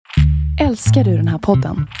Älskar du den här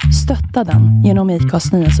podden? Stötta den genom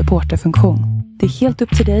IKAs nya supporterfunktion. Det är helt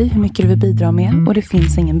upp till dig hur mycket du vill bidra med och det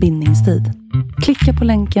finns ingen bindningstid. Klicka på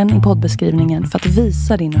länken i poddbeskrivningen för att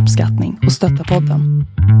visa din uppskattning och stötta podden.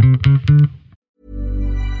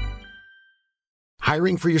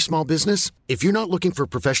 Hiring for your small business? If you're not looking for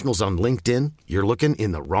professionals on LinkedIn, you're looking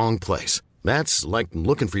in the wrong place. That's like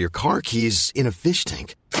looking for your car keys in a fish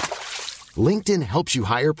tank. LinkedIn helps you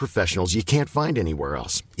hire professionals you can't find anywhere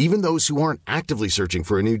else, even those who aren't actively searching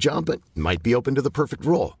for a new job but might be open to the perfect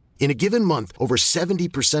role. In a given month, over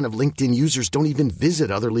 70% of LinkedIn users don't even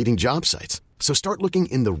visit other leading job sites. So start looking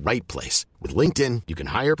in the right place. With LinkedIn, you can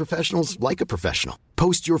hire professionals like a professional.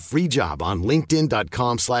 Post your free job on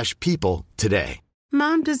linkedin.com/people today.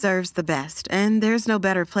 Mom deserves the best, and there's no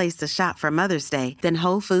better place to shop for Mother's Day than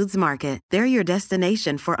Whole Foods Market. They're your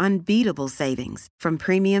destination for unbeatable savings, from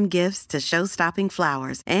premium gifts to show-stopping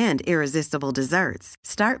flowers and irresistible desserts.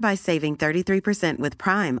 Start by saving 33% with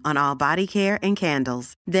Prime on all body care and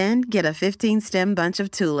candles. Then get a 15-stem bunch of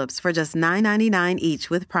tulips for just $9.99 each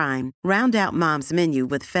with Prime. Round out Mom's menu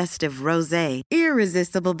with festive rosé,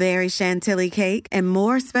 irresistible berry chantilly cake, and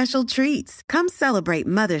more special treats. Come celebrate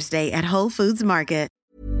Mother's Day at Whole Foods Market.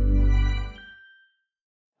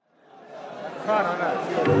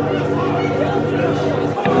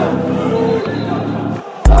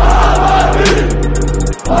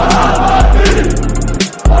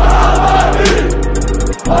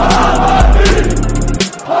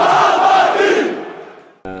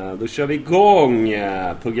 Då kör vi igång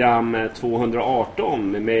program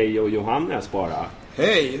 218 med mig och Johannes bara.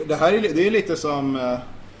 Hej, det är lite som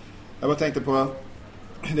jag bara tänkte på,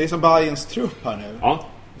 det är som Bayerns trupp här nu. Ja.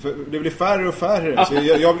 För det blir färre och färre. Så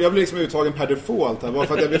jag blir liksom uttagen per default här. Bara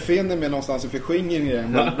för att jag befinner mig någonstans i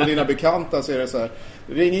förskingringen. Med dina bekanta så är det så här.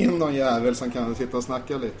 Ring in någon jävel som kan sitta och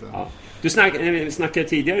snacka lite. Ja. Du snackade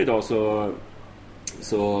tidigare idag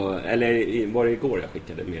så eller var det igår jag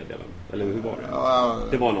skickade meddelanden? Eller hur var det? Ja,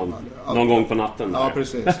 det var någon gång på natten. Ja,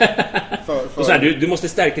 precis. Och så här, du måste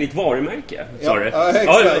stärka ditt varumärke, sa du? Ja, exakt.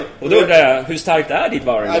 Ja, och då undrar jag, hur starkt är ditt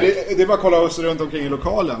varumärke? Det är bara att kolla oss runt omkring i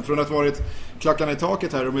lokalen. Från att ha varit klackarna i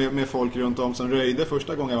taket här och med folk runt om som röjde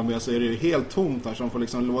första gången jag var med, så är det ju helt tomt här som får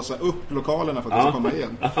liksom låsa upp lokalerna för att vi ska komma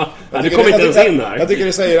in. Du kommer inte ens in här. Jag tycker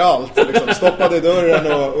det säger allt. Liksom. Stoppade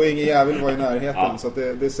dörren och ingen jävel var i närheten. Ja. Så att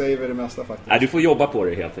det säger vi det mesta faktiskt. Nej, du får jobba på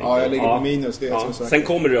det helt enkelt. Ja, jag ligger på minus. Det är så säkert. Sen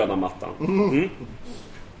kommer röda mattan. Mm.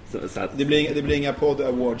 Så att... det blir inga podd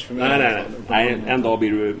awards för mig. Nej, en dag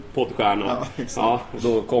blir du poddstjärna. Ja,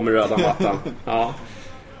 då kommer röda mattan. Ja.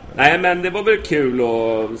 Nej, men det var väl kul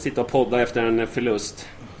att sitta och podda efter en förlust.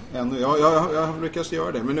 Jag har lyckats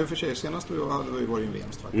göra det. Men nu för sig, senast hade vi varit en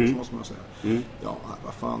vinst faktiskt, måste man säga. Ja,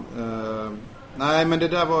 vad fan. Nej, men det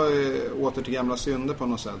där var åter till gamla synder på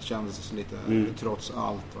något sätt. Kändes det lite trots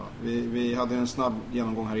allt. Va? Vi hade en snabb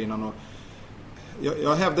genomgång här innan. Och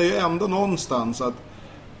jag hävdar ju ändå någonstans att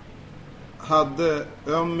hade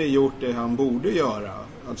Ömmi gjort det han borde göra,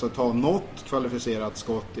 alltså ta något kvalificerat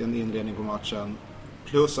skott i en inledning på matchen,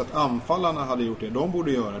 plus att anfallarna hade gjort det de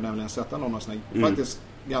borde göra, nämligen sätta någon av sina faktiskt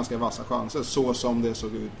ganska vassa chanser, så som det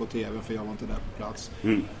såg ut på tv, för jag var inte där på plats,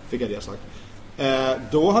 fick jag det sagt.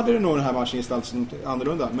 Då hade det nog den här matchen gestaltats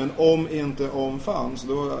annorlunda. Men om fanns,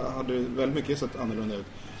 då hade det väldigt mycket sett annorlunda ut.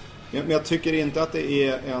 Men jag tycker inte att det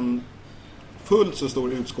är en fullt så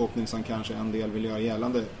stor utskåpning som kanske en del vill göra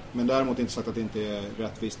gällande. Men däremot inte sagt att det inte är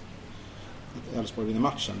rättvist att Elfsborg vinner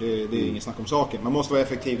matchen. Det är ingen snack om saken. Man måste vara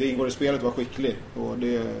effektiv, det ingår i spelet att vara skicklig. Och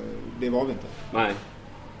det var vi inte.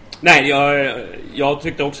 Nej, jag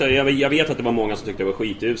tyckte också, jag vet att det var många som tyckte det var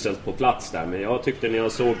skituselt på plats där, men jag tyckte när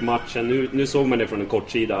jag såg matchen, nu såg man det från en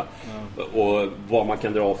kortsida och vad man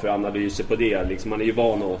kan dra för analyser på det, liksom, man är ju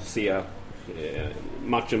van att se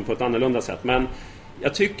matchen på ett annorlunda sätt, men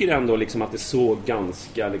jag tycker ändå liksom att det såg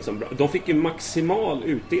ganska liksom bra. De fick ju maximal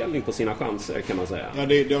utdelning på sina chanser, kan man säga.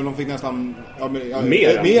 Ja, de fick nästan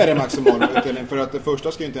mer än maximal utdelning, för att det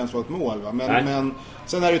första ska ju inte ens vara ett mål, va? Men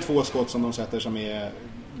sen är det 2 skott som de sätter som är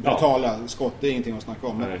brutala skott, det är ingenting att snacka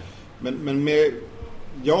om. Men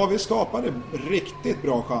vi skapade riktigt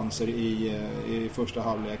bra chanser i första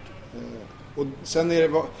halvlek. Och sen är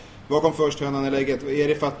det vad kom först, hönan i läget? Är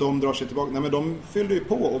det för att de drar sig tillbaka? Nej, men de fyllde ju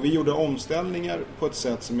på, och vi gjorde omställningar på ett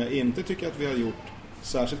sätt som jag inte tycker att vi har gjort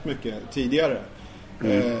särskilt mycket tidigare.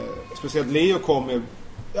 Speciellt Leo kom med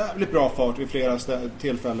jävligt bra fart vid flera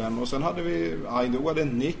tillfällen, och sen hade vi Aido hade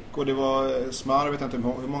nick, och det var Smar, vet inte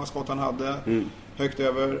hur många skott han hade högt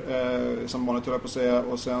över, som vanligt höll jag på att säga,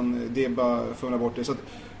 och sen Deba fumlade bort det, så att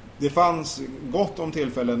det fanns gott om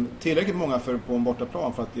tillfällen, tillräckligt många på en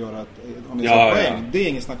bortaplan för att göra poäng. Det är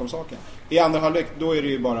ingen snack om saken. I andra halvlek, då är det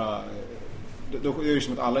ju bara då är det ju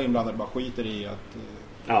som att alla inblandade bara skiter i att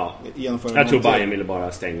genomföra. Jag tror Bayern ville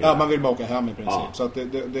bara stänga. Ja, man vill bara åka hem i princip. Så att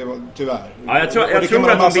det var tyvärr. Ja, jag tror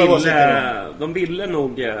att de ville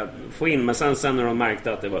nog få in, men sen när de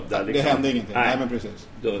märkte att det var där, det hände ingenting. Nej, men precis.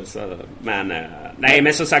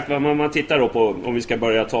 Men som sagt, om man tittar då på, om vi ska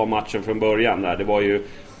börja ta matchen från början där, det var ju,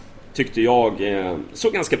 tyckte jag, så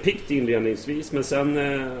ganska piggt inledningsvis, men sen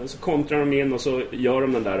så kontrar de in och så gör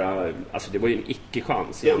de den där, alltså det var ju en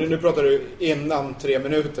icke-chans. Nu pratar du innan 3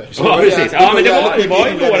 minuter. Ja, precis. Ja, men det var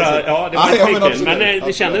ju några, men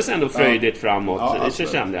det kändes ändå fröjdigt framåt, så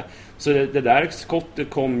kände jag. Så det där skottet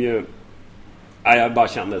kom ju, jag bara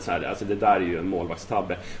kände så här, alltså det där är ju en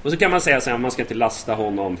målvaktstabbe. Och så kan man säga så här, man ska inte lasta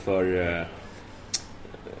honom för...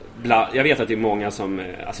 jag vet att det är många som,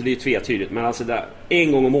 alltså det är ju tvetydigt, men alltså där,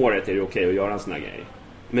 en gång om året är det okej att göra en sån här grej.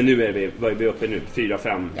 Men nu är vi uppe nu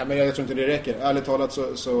 4-5. Ja, men jag tror inte det räcker. Ärligt talat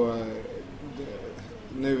så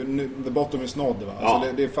nu the bottom is nådd, va?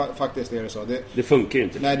 Alltså det faktiskt är det så. Det funkar ju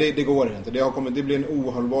inte. Nej, det går inte. Det blir en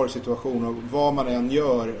ohållbar situation, och vad man än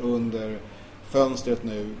gör under fönstret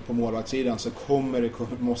nu på målvaktssidan så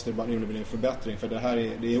måste det bara bli en förbättring, för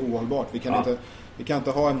det är ohållbart. Vi kan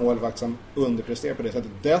inte ha en målvakt som underpresterar på det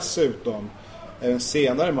sättet. Dessutom även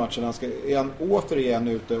senare i matchen är han återigen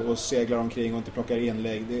ute och seglar omkring och inte plockar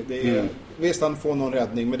inlägg. Visst, han får någon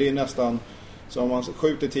räddning, men det är nästan så om man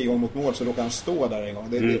skjuter 10 gånger mot mål så råkar han stå där en gång.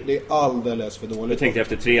 Det är alldeles för dåligt. Jag tänkte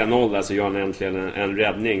efter 3-0 alltså gör han äntligen en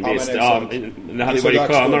räddning. Ja, visst, det hade varit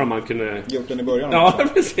skönare om man kunde gjort den i början. Ja,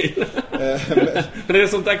 precis. Men det är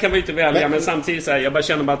sånt där kan man ju inte välja, men samtidigt så här, jag bara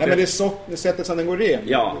känner bara att men det är så sättet som den går ren.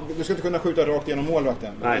 Ja. Du ska inte kunna skjuta rakt genom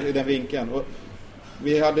målvakten i den vinkeln. Och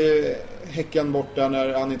vi hade Häcken borta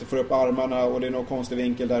när han inte får upp armarna och det är någon konstig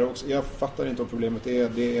vinkel där också. Jag fattar inte vad problemet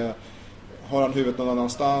är. Har han huvudet någon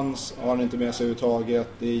annanstans? Har han inte med sig överhuvudtaget?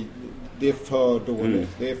 Det är för dåligt.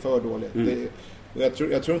 Det är för dåligt.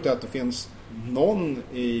 Jag tror inte att det finns någon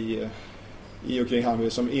i och kring Hammarby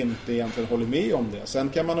som inte egentligen håller med om det. Sen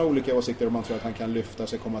kan man ha olika åsikter om man tror att han kan lyfta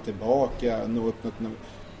sig, komma tillbaka, nå upp något.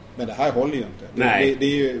 Men det här håller ju inte. Nej. Det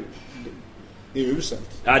är ju... Det är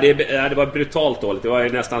uselt. Ja, det var brutalt dåligt. Det var ju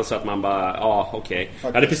nästan så att man bara, okej.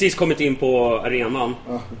 Jag hade precis kommit in på arenan.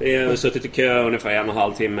 Vi har suttit i kö ungefär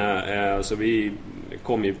 1,5 timme. Så vi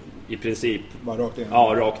kom ju i princip bara rakt in.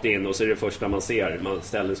 Ja, rakt in. Och så är det första man ser. Man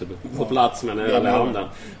ställer sig på plats med en öl i handen.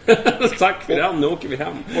 Tack för det, nu åker vi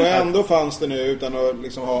hem. Och ändå fanns det nu, utan att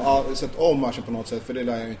liksom ha sett om matchen på något sätt, för det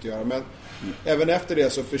lär jag inte göra. Men även efter det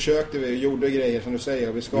så försökte vi, gjorde grejer som du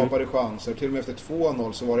säger. Vi skapade chanser. Till och med efter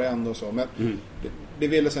 2-0 så var det ändå så. Men det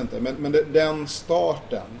ville sig inte. Men den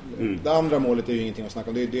starten, det andra målet är ju ingenting att snacka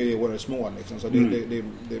om. Det är årets mål liksom. Så det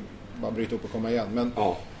bara bryta upp och komma igen. Men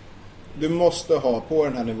du måste ha på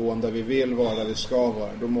den här nivån där vi vill vara, där vi ska vara.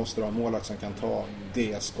 Då måste du ha målvakt som kan ta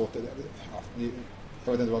det skottet.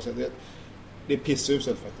 Jag vet inte vad jag säger. Det är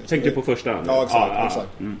pissuselt faktiskt. Tänkte du på första? Ja, exakt.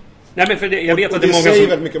 Nej, men för det, jag vet att det är många säger som...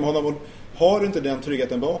 väldigt mycket om honom. Har du inte den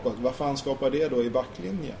tryggheten bakåt, vad fan skapar det då i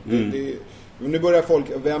backlinjen? Nu börjar folk,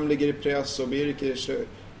 vem ligger i press och Birker,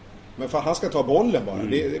 men fan, han ska ta bollen bara.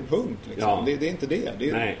 Det är punkt liksom. Ja. Det är inte det.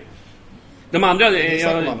 Nej. De andra,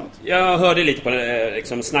 jag hörde lite på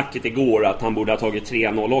liksom, snacket igår att han borde ha tagit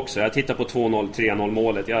 3-0 också. Jag tittar på 2-0, 3-0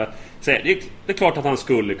 målet. Jag säger, det är klart att han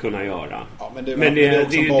skulle kunna göra. Ja, men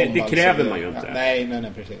det kräver man ju inte.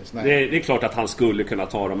 Nej, precis. Nej. Det är klart att han skulle kunna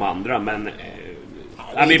ta de andra, men...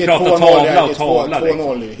 vi pratar tavla och tavla.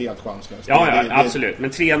 2-0 är helt chanslöst. Ja, absolut. Men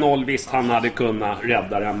 3-0, visst, han hade kunnat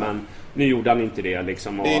rädda det, men nu gjorde han inte det.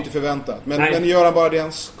 Liksom, det är inte förväntat. Men gör han bara det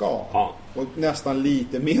han ska, och nästan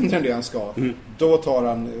lite mindre än det han ska, då tar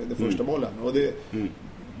han den första bollen. Och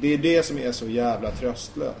det är det som är så jävla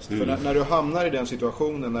tröstlöst. För när du hamnar i den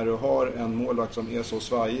situationen, när du har en målvakt som är så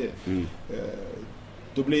svajig,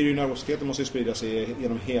 då blir det ju nervositeten måste sprida sig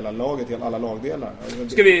genom hela laget, till alla lagdelar.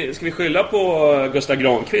 Ska vi skylla på Gustav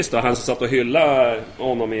Granqvist då? Han som satt och hyllade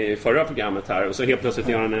honom i förra programmet här, och så helt plötsligt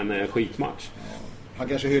gör han en skitmatch. Han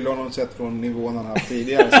kanske hyllar honom sett från nivån han haft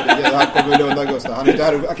tidigare. Så han kommer väl undan Gustav. Han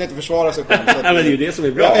kan inte försvara sig själv. Men det är ju det som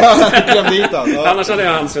är bra. Annars hade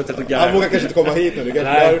han suttit och han vågar kanske inte komma hit nu. Det är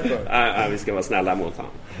därför. Nej, vi ska vara snälla mot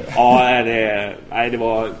honom. Ja, det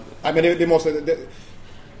var... Nej, men det måste...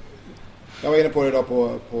 Jag var inne på det idag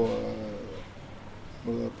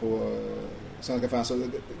på svenska fans.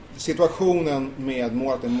 Situationen med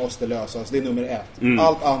målet måste lösas. Det är nummer 1.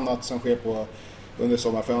 Allt annat som sker under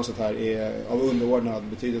sommarfönstret här är av underordnad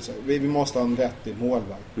betydelse. Vi måste ha en vettig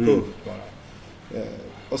målvakt. Punkt bara.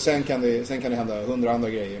 Och sen kan det hända 100 andra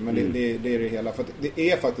grejer. Men det är det hela. För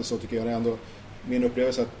det är faktiskt så, tycker jag, det är ändå min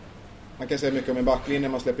upplevelse, att man kan säga mycket om en backlinje när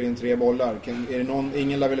man släpper in 3 bollar.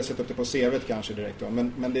 Ingen lär vilja sätta upp det på CV:t kanske direkt då.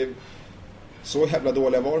 Men så jävla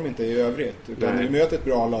dåliga var de inte i övrigt. Utan vi möter ett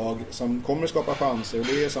bra lag som kommer att skapa chanser, och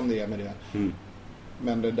det är som det är med det.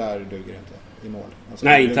 Men det där duger inte i mål. Alltså,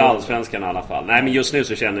 nej, inte allsvenskan i alla fall. Nej, men just nu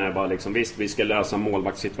så känner jag bara liksom, visst, vi ska lösa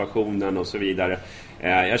målvaktssituationen och så vidare.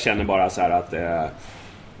 Jag känner bara så här att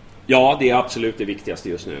ja, det är absolut det viktigaste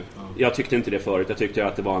just nu. Jag tyckte inte det förut. Jag tyckte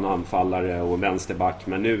att det var en anfallare och en vänsterback.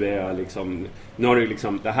 Men nu är jag liksom... Nu har det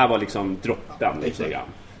liksom... Det här var liksom droppen lite grann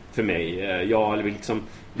för mig.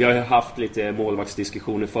 Vi har ju haft lite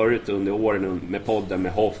målvaktsdiskussioner förut under åren med podden,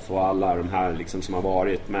 med Hoff och alla de här liksom som har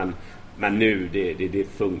varit. Men nu, det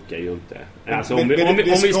funkar ju inte. Alltså,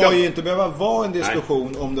 det ska ju inte behöva vara en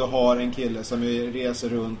diskussion om du har en kille som reser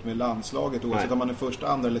runt med landslaget, oavsett om man är första,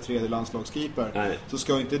 andra eller tredje landslagskeeper. Så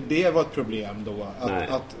ska ju inte det vara ett problem då.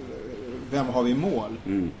 Att vem har vi mål?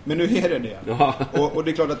 Men nu är det. Ja. Och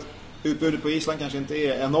det är klart att utbudet på Island kanske inte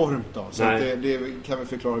är enormt då. Så att det kan väl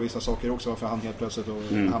förklara vissa saker också, för han helt plötsligt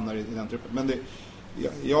hamnar i den truppen. Men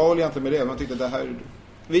jag håller egentligen med det. Man tyckte att det här...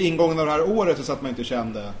 Vid ingången av det här året så satt man inte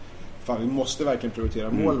kände... Fan, vi måste verkligen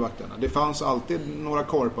prioritera målvakterna. Det fanns alltid några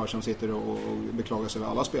korpar som sitter och beklagar sig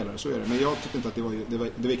över alla spelare, så är det. Men jag tyckte inte att det var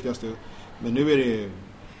det viktigaste. Men nu är det...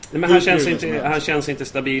 Men han känns inte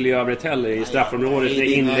stabil i övrigt heller i straffområdet.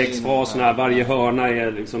 I inläggsfaserna, varje hörna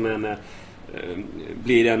är liksom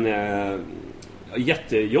blir en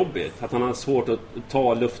jättejobbigt. Att han har svårt att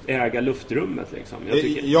äga luftrummet liksom.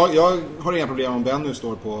 Jag har inga problem om Ben nu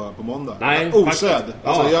står på måndag. Nej, osedd.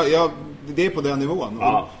 Alltså, det är på den nivån.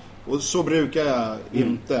 Ja. Och så brukar jag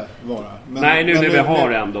inte vara. Nej, nu när vi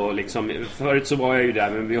har ändå liksom, förut så var jag ju där,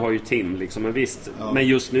 men vi har ju Tim liksom, men visst. Ja. Men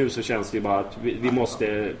just nu så känns det ju bara att vi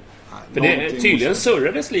måste... För det tydligen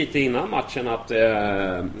surrades lite innan matchen att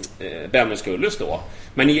Benner skulle stå.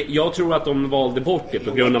 Men jag tror att de valde bort det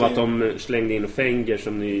på grund av att de slängde in Fenger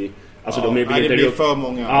som ny... Alltså de vill det inte blir för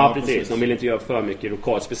många. Ja, precis. De vill inte göra för mycket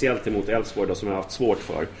rokad, speciellt emot Elfsborg då, som jag har haft svårt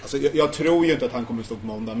för. Alltså, jag tror ju inte att han kommer stå på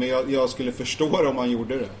måndag, men jag skulle förstå det om han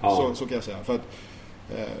gjorde det. Ja. Så kan jag säga. För att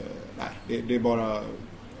det är bara...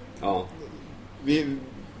 Ja.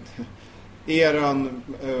 Eran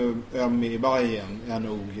i Bayern är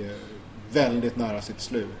nog väldigt nära sitt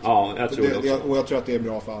slut. Ja, jag tror det också. Och jag tror att det är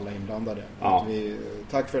bra för alla inblandade. Ja.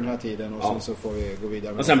 Tack för den här tiden, och sen så får vi gå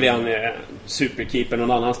vidare. Och sen blir han superkeeper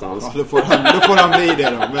någon annanstans. Ja, då får han bli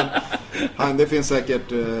det då. Men det finns säkert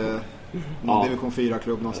division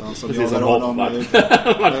 4-klubb någonstans som jagar honom.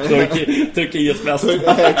 Turkiets bästa.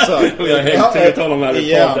 Exakt. Och jag har hängt ut honom här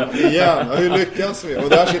i podden. Igen. Hur lyckas vi? Och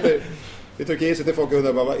där sitter... I Turkiet sitter folk och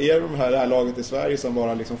undrar bara, vad är de här laget i Sverige som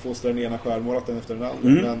bara liksom fostrar den ena skärmålraten efter den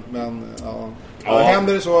andra? Men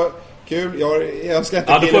händer det så kul. Jag ska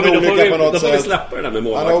inte till en olycka på något sätt. Då får vi släppa det där med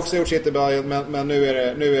målvakt. Han har också gjort sitt i Bayern, men nu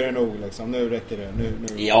är det nog liksom. Nu räcker det.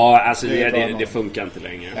 Nu, alltså det funkar inte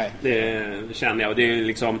längre. Nej. Det känner jag. Och det är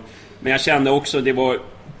liksom, men jag kände också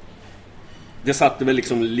det satte väl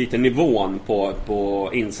liksom lite nivån på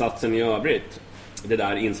insatsen i övrigt. Det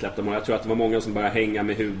där insläppta mål. Jag tror att det var många som började hänga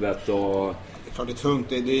med huvudet och... Det är klart det är tungt.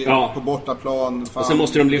 Det är på bortaplan. Och sen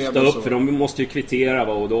måste de lyfta upp, för de måste ju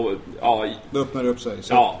kvittera och då... Ja, då öppnar det upp sig.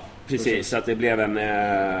 Så. Ja, precis. Så att det blev en...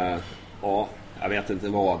 jag vet inte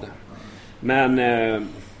vad. Men...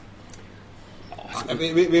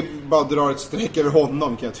 Vi bara drar ett streck över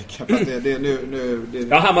honom, kan jag tycka.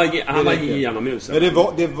 För att han var igenom musen. Men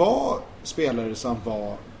det var spelare som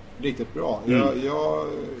var... riktigt bra.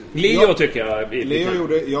 Leo tycker jag...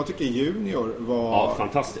 Jag tycker Junior var... Ja,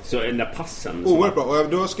 fantastiskt. Så den där passen... Oerhört bra. Och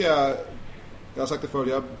då ska jag har sagt det förr,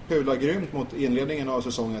 jag pudlar grymt mot inledningen av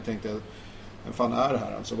säsongen. Jag tänkte, vem fan är det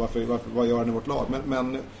här? Alltså, vad gör han i vårt lag?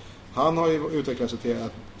 Men han har ju utvecklat sig till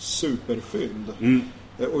ett superfynd.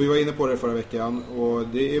 Och vi var inne på det förra veckan. Och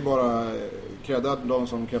det är bara creddat de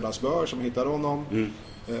som creddas bör, som hittar honom.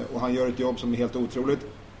 Och han gör ett jobb som är helt otroligt.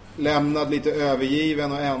 Lämnad lite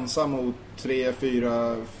övergiven och ensam mot 3,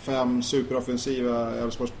 4, 5 superoffensiva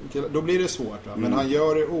Elfsborgskillar. Då blir det svårt, va? Men han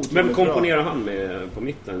gör det otroligt bra. Vem komponerar han med på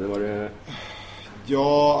mitten? Det var det...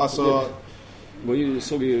 Ja, alltså... Det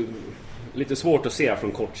såg ju lite svårt att se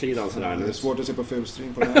från kortsidan sådär. Det är svårt att se på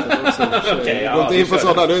fulstring på nätet också. Gå inte in på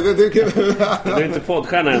sådana. Du är inte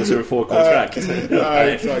poddstjärna än så du får kontrakt.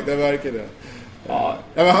 Nej, exakt. Det verkar det. Ja.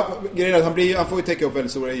 Grejen är att han får ju täcka upp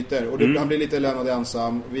väldigt stora ytor. Och han blir lite lämnad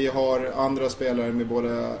ensam. Vi har andra spelare med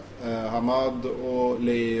både Hamad och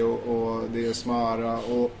Leo, och det är Smara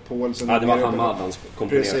och Paulsen. Ja, det var Hamad han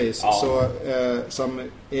komponerade. Precis, ja. Så, som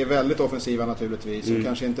är väldigt offensiva naturligtvis. Och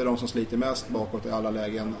kanske inte de som sliter mest bakåt i alla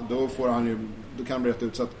lägen. Då kan han bli rätt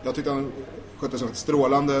utsatt. Jag tyckte han skötte sig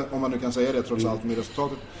strålande, om man nu kan säga det, trots allt med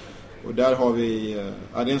resultatet. Och där har vi...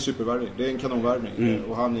 det är en supervärvning. Det är en kanonvärvning.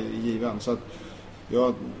 Och han är given. Så att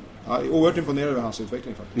jag är oerhört imponerad över hans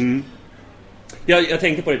utveckling faktiskt. Jag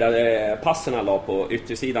tänkte på det där passen han la på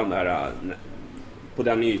yttersidan där, på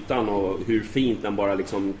den ytan, och hur fint den bara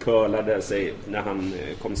liksom curlade sig när han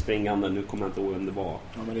kom springande. Nu kommer jag inte ihåg vem det var.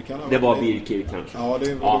 Ja, men det var Birkir kanske. Ja,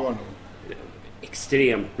 det var nog.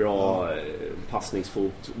 Extremt bra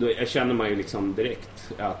passningsfot. Jag känner man ju liksom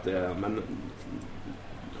direkt att men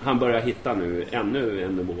han börjar hitta nu ännu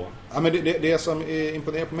en nivå. Ja, men det som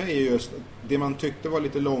imponerar på mig är just det man tyckte var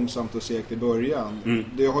lite långsamt och segt i början.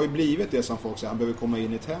 Det har ju blivit det som folk säger, han behöver komma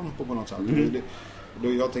in i tempo på något sätt.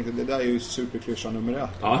 Jag tänkte, det där är ju superklyscha nummer 1.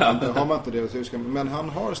 Har man inte det, men han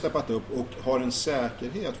har steppat upp och har en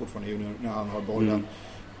säkerhet fortfarande när han har bollen.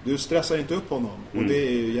 Du stressar inte upp honom, och det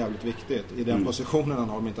är ju jävligt viktigt i den positionen han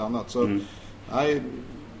har, om inte annat. Så nej,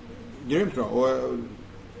 grymt bra. Och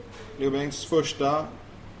Leo Bengts första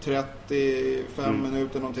 35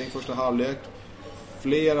 minuter någonting, första halvlek,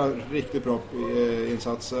 flera riktigt bra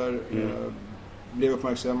insatser, blev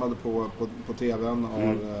uppmärksammade på tvn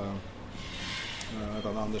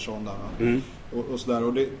av Andersson där, och sådär.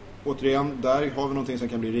 Och det, återigen, där har vi någonting som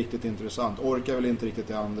kan bli riktigt intressant. Orkar väl inte riktigt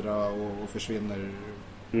det andra och försvinner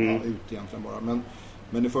ut egentligen bara,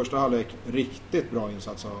 men i första halvlek riktigt bra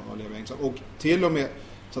insats av Leo Bengt, och till och med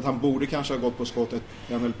så att han borde kanske ha gått på skottet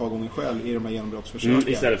en eller ett par gånger själv i de här genombrottsförsöken.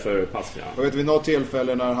 Istället för pass, ja. Jag vet vid något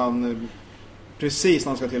tillfälle när han precis när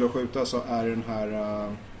han ska till att skjuta, så är den här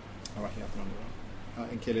vad heter han då?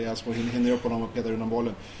 En kille i Älvsborg hinner upp honom och petar undan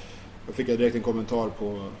bollen. Jag fick direkt en kommentar på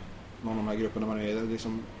någon av de här grupperna man är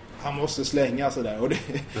liksom, han måste slänga sig där, och det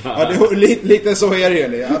är lite så är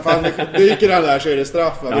det. Fan, dyker han där så är det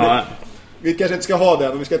straff. Vi kanske inte ska ha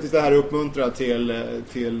den, och vi ska inte det här uppmuntra till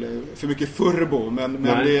för mycket furbo, men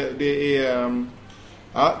det är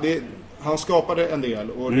han skapade en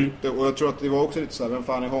del, och jag tror att det var också lite så här, vem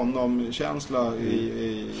fan är honom känsla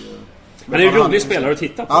i men det är en rolig spelare att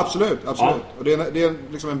titta på. Absolut. Ja. Och det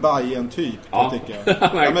är liksom en Bayern-typ, tycker jag.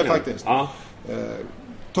 Ja, men faktiskt. Ja.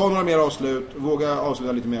 Ta några mer avslut, våga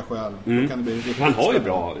avsluta lite mer själv. Kan det bli han har ju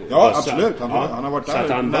bra. Ja, absolut. Han har varit så där.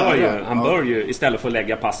 Så han bör ju istället för att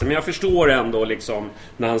lägga passen. Men jag förstår ändå liksom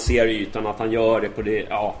när han ser ytan att han gör det på det,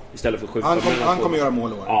 istället för att skjuta. Han kommer göra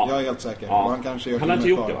mål i år. Jag är helt säker. Ja. Han kanske gör han har inte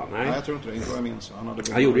gjort det, va? Nej, jag tror inte det. Inte vad jag minns.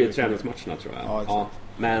 Han gjorde det i träningsmatcherna, tror jag. Ja.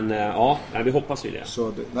 Men vi hoppas ju det.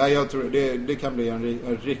 Så jag tror det kan bli en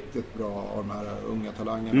riktigt bra av de här unga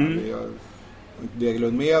talangerna.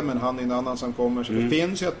 Deglund med, men han är en annan som kommer, så det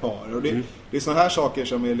finns ju ett par, och det är såna här saker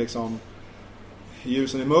som är liksom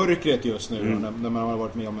ljusen i mörkret just nu, när man har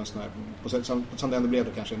varit med om en sån här, som det ändå blev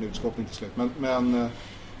då kanske en utskåpning till slut, men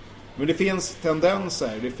det finns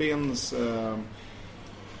tendenser, det finns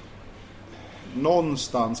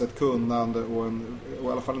någonstans ett kunnande och i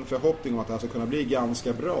alla fall en förhoppning om att det här ska kunna bli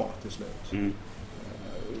ganska bra till slut.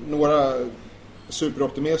 Några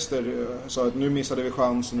superoptimister sa att nu missade vi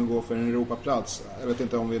chansen att gå för en Europaplats. Jag vet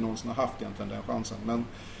inte om vi någonsin har haft egentligen den chansen,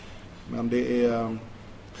 men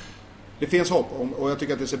det finns hopp, och jag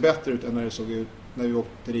tycker att det ser bättre ut än när det såg ut när vi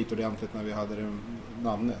åkte dit ordentligt, när vi hade det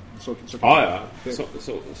namnet. Så är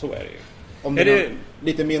det ju. Om det är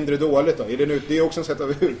lite mindre dåligt då, det är också en sätt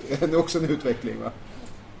av det är också en utveckling, va?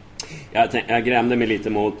 Jag grämde mig lite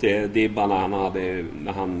mot Dibban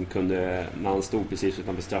när han stod precis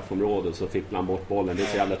utanför straffområdet, så fick han bort bollen. Det är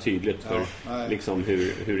så jävla tydligt för liksom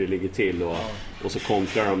hur det ligger till, och så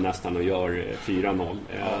kontrar de nästan och gör 4-0.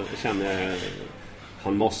 Jag känner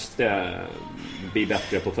han måste bli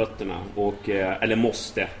bättre på fötterna, eller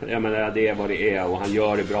måste. Jag menar, det är vad det är, och han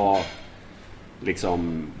gör det bra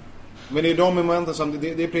liksom. Men det är de momenten som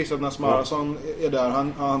det är precis när Smarason är där,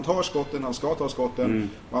 han tar skotten, han ska ta skotten,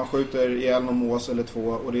 och han skjuter ihjäl någon mås eller två,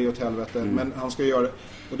 och det är åt helvete, men han ska göra det,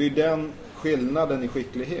 och det är den skillnaden i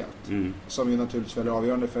skicklighet som ju naturligtvis är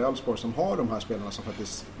avgörande för Elfsborg, som har de här spelarna som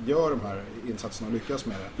faktiskt gör de här insatserna och lyckas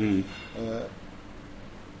med det.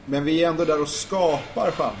 Men vi är ändå där och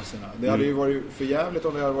skapar chanserna. Det hade ju varit för jävligt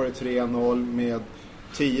om det hade varit 3-0 med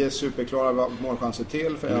 10 superklara målchanser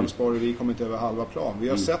till för Elfsborg. Vi kommer inte över halva plan. Vi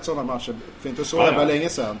har sett sådana matcher för inte så jävla länge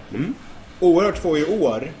sedan. Oerhört få i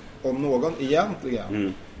år, om någon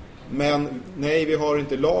egentligen. Men nej, vi har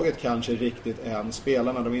inte laget kanske riktigt än.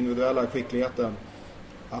 Spelarna, de individuella skickligheten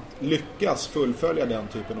att lyckas fullfölja den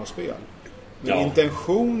typen av spel. Men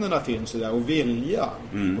intentionerna finns ju där, och viljan.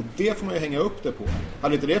 Och det får man ju hänga upp det på.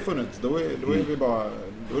 Hade inte det funnits, då är vi bara,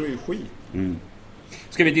 då är det ju skit.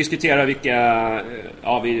 Ska vi diskutera vilka,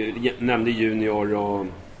 vi nämnde Junior och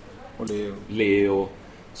Leo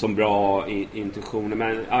som bra intentioner,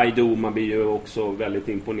 men Aido, man blir ju också väldigt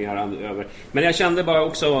imponerad över. Men jag kände bara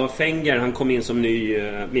också Fenger, han kom in som ny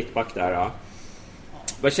mittback där.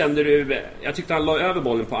 Vad kände du? Jag tyckte han la över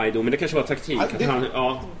bollen på Aido, men det kanske var taktik.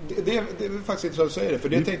 Det är faktiskt intressant att säga det, för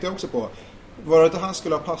det tänkte jag också på. var det att han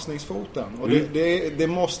skulle ha passningsfoten. Och det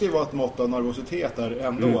måste ju vara ett mått av nervositet där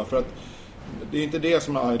ändå. För att det är inte det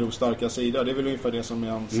som är Aidos starka sida. Det är väl ungefär det som är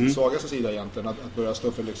hans svagaste sida egentligen. Att börja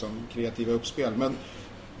stå för liksom kreativa uppspel. Men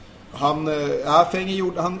han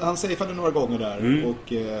safeade några gånger där.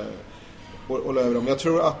 Och la över dem. Jag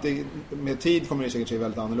tror att med tid kommer det säkert se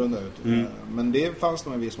väldigt annorlunda ut. Men det fanns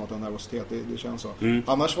nog en viss mått av nervositet. Det känns så.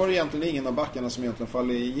 Annars var det egentligen ingen av backarna som egentligen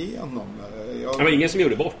faller igenom. Det var ingen som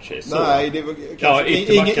gjorde bort sig. Så. Nej, det var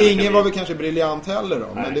ingen var väl kanske briljant heller då.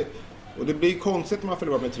 Men det blir konstigt om man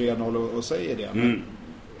förlorar med 3-0 och säger det.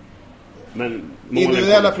 Men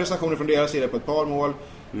individuella prestationer från deras sida på ett par mål.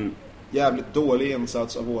 Jävligt dålig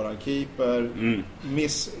insats av våran keeper.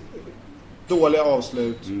 Dåliga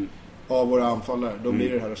avslut av våra anfallare. Då blir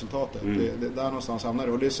det här resultatet. Det där någonstans hamnar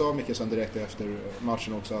det. Och det sa Micke sen direkt efter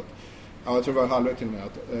matchen också att, jag tror det var halvväg till och med,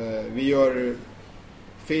 att vi gör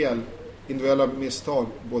fel individuella misstag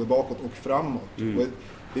både bakåt och framåt. Och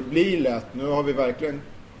det blir lätt. Nu har vi verkligen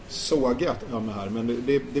sågat här. Men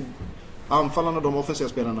anfallarna och de offensiva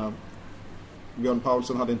spelarna, Björn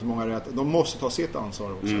Paulsson hade inte många rätt. De måste ta sitt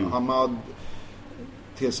ansvar också. Hamad,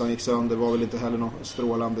 tills han gick sönder, var väl inte heller någon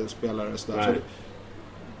strålande spelare. Så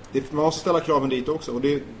man måste ställa kraven dit också. Och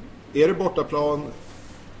är det bortaplan,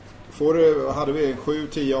 hade vi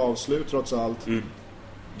 7-10 avslut trots allt,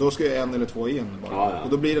 då ska ju 1 eller 2 in bara. Och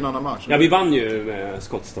då blir det en annan match. Ja, vi vann ju med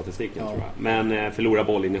skottstatistiken tror jag. Men förlora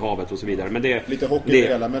boll in i havet och så vidare. Men lite hockey det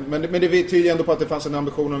hela. Men det tyder ändå på att det fanns en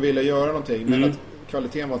ambition att vilja göra någonting. Men att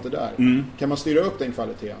kvaliteten var inte där. Kan man styra upp den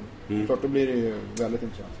kvaliteten? Klart, då blir det ju väldigt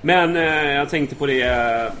intressant. Men jag tänkte på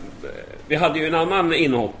det. Vi hade ju en annan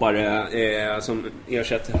inhoppare som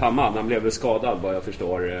ersatte Hamad. Han blev väl skadad vad jag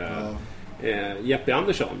förstår. Jeppe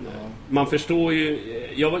Andersson. Man förstår ju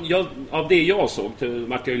av det jag såg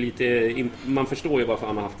man förstår ju varför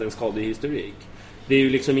han har haft en skadehistorik. Det är ju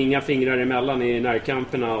liksom inga fingrar emellan i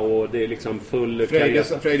närkamperna och det är liksom full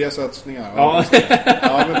frejdiga satsningar. Ja.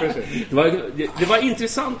 Ja, men precis. Det var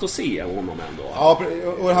intressant att se honom ändå. Ja,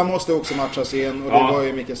 och han måste också matchas in. Och det var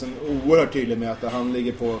ju Mikkelsen oerhört tydlig med att han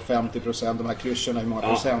ligger på 50%. De här klyschorna, hur många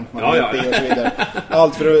procent man är uppe i och så vidare.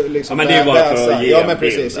 Allt för att liksom... Ja, men det är bara för att ge ja, men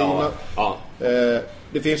precis.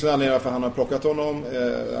 Det finns en anledning varför han har plockat honom.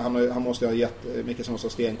 Han måste ha gett Mikkelsen måste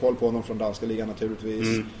ha stenkoll på honom från danska ligan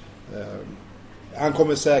naturligtvis. Han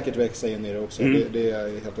kommer säkert växa in i det också. Det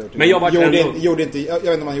är helt övertygad. Men jag vet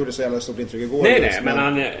inte om han gjorde så jävla stort intryck igår. Nej, men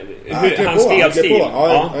hans spelstil.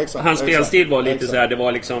 Hans spelstil var lite så här, det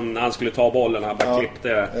var liksom han skulle ta bollen, han bara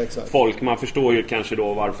klippte folk. Man förstår ju kanske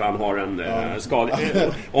då varför han har en skada.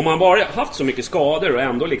 Om man bara haft så mycket skador och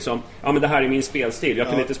ändå liksom, men det här är min spelstil. Jag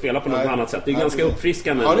kan inte spela på något annat sätt. Det är ganska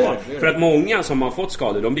uppfriskande det. För att många som har fått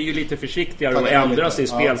skador, de blir ju lite försiktigare och ändrar sin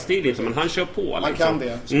spelstil lite, men han kör på liksom. Han kan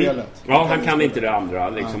det spelet. Han kan inte det andra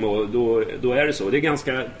liksom, och då är det så. Det är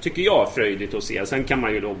ganska, tycker jag, fröjdigt att se. Sen kan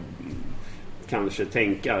man ju då kanske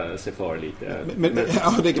tänka sig för lite.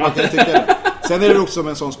 Ja, det kan man tycka det. Sen är det också som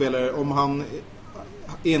en sån spelare, om han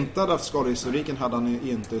inte hade haft skadehistoriken hade han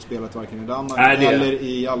inte spelat varken i Danmark eller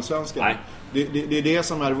i Allsvenskan. Det är det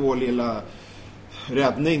som är vår lilla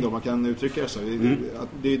räddning då, man kan uttrycka det så.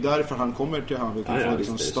 Det är därför han kommer till Hammarby för att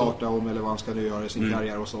liksom starta om eller vad han ska göra i sin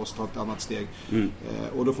karriär och så ta ett annat steg.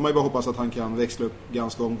 Och då får man ju bara hoppas att han kan växla upp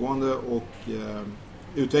ganska omgående och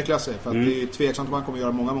utveckla sig, för att det är tveksamt om han kommer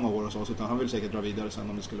göra många år hos oss, utan han vill säkert dra vidare sen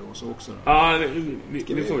om det skulle vara så också. Ja,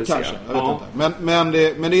 vi får väl se. Jag vet inte. Men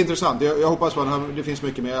det är intressant. Jag hoppas på att det finns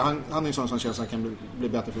mycket mer. Han är en sån som känns att han kan bli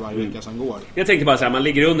bättre för varje vecka som går. Jag tänkte bara så här, man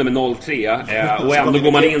ligger under med 0-3 och ändå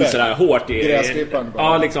går man in så där hårt i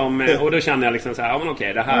liksom, och då känner jag liksom så här, men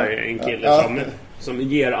okej, det här är en kille som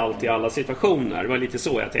ger allt i alla situationer. Det var lite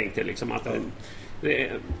så jag tänkte liksom att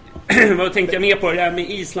vad tänkte jag mer på det här med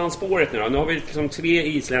Islandsspåret nu då? Nu har vi liksom 3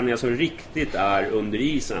 islänningar som riktigt är under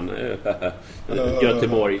isen.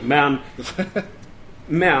 Göteborg.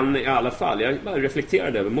 Men i alla fall, jag bara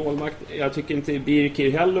reflekterade över målvakt. Jag tycker inte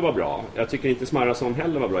Birkir heller var bra. Jag tycker inte Smarrason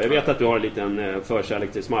heller var bra. Jag vet att du har en liten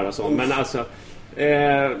förkärlek till Smarrason, men alltså...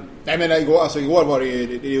 Nej, men igår var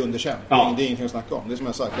det underkänt. Det är ingenting att snacka om. Det är som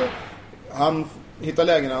jag sagt. Han hittar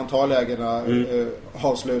lägena, han tar lägena,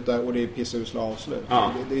 avslutar och det är pissusla avslut.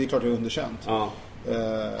 Det är klart det är underkänt.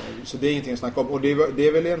 Så det är ingenting att snacka om. Och det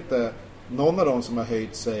är väl inte någon av dem som har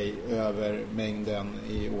höjt sig över mängden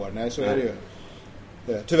i år. Nej, så är det ju.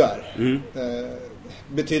 Tyvärr.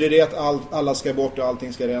 Betyder det att alla ska bort och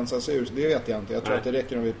allting ska rensas ut? Det vet jag inte. Jag tror att det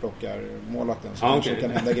räcker om vi plockar målvakten, så kanske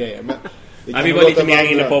kan hända grejer. Men vi var lite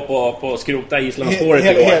mer inne på skrota Islandsspåret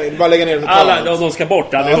igår. Bara lägga ner det alla, de ska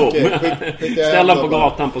bort allihop. Ställ dem på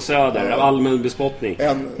gatan på Söder av allmän bespottning.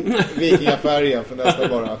 En vikingafärja för nästa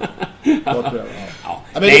bara.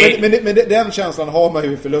 Men den känslan har man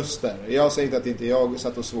ju i förluster. Jag säger inte att inte jag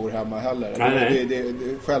satt och svor hemma heller. Nej.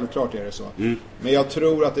 Självklart är det så. Men jag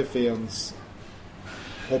tror att det finns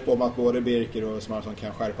hopp om att både Birker och Smartson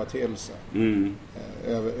kan skärpa till sig.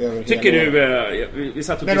 Över tycker du... Vi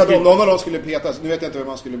satt och men om någon av dem skulle petas... Nu vet jag inte vem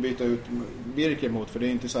man skulle byta ut Birker mot, för det är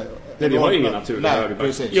inte så här... Nej, vi har ju ingen naturlig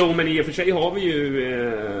högerback. Jo, men i och för sig har vi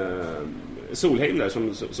ju... Solheim där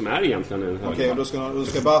som är egentligen en högerback. Okej, och då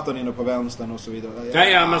ska Batan in på vänstern och så vidare.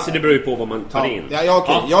 Ja, men så det beror ju på vad man tar in.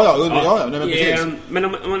 Men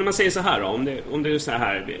om man säger så här då, om det är så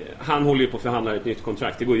här, han håller ju på att förhandla ett nytt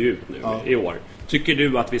kontrakt, det går ju ut nu i år. Tycker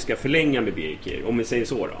du att vi ska förlänga med Birker, om vi säger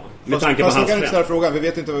så då? Med tanke på hans kan inte ställa frågan, vi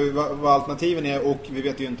vet inte vad alternativen är och vi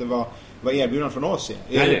vet ju inte vad erbjudandet från oss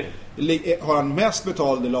är. Har han mest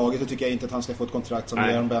betalt i laget, så tycker jag inte att han ska få ett kontrakt som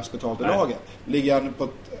ger han bäst betalt i laget. Ligger han på ett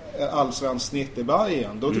allsvensk snitt i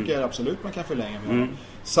Bayern, då tycker jag absolut man kan förlänga med honom.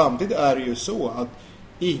 Samtidigt är det ju så att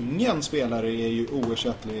ingen spelare är ju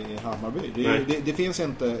oersättlig i Hammarby. Det finns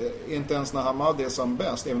inte ens när Hammarby är som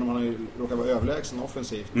bäst, även om han råkar vara överlägsen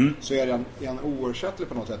offensivt, så är han oersättlig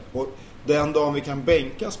på något sätt. Och den dagen vi kan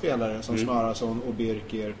bänka spelare som Smarason och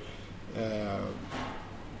Birker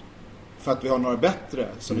för att vi har några bättre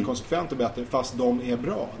som är konsekvent och bättre, fast de är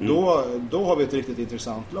bra, då har vi ett riktigt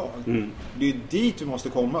intressant lag. Det är dit vi måste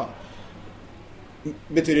komma.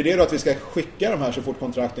 Betyder det då att vi ska skicka de här så fort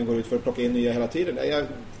kontrakten går ut för att plocka in nya hela tiden?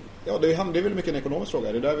 Det är väl mycket en ekonomisk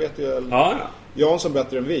fråga. Det där vet ju Jansson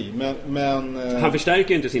bättre än vi. Men han förstärker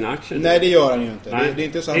ju inte sina aktier. Nej, det gör han ju inte. Det är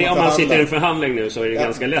inte så om man sitter i en förhandling nu så är det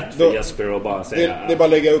ganska lätt för Jesper att bara säga... Det är bara att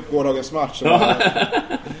lägga upp gårdagens match.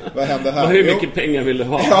 Vad händer här? Hur mycket pengar vill du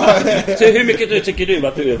ha? Så hur mycket tycker du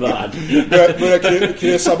att du är värd? Börja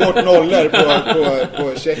kryssa bort nollor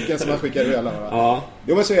på checken som man skickar hela.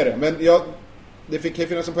 Jo, men så är det. Men det kan ju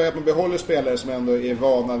finnas en poäng att man behåller spelare som ändå är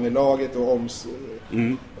vana med laget och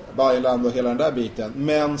Bayerland och hela den där biten,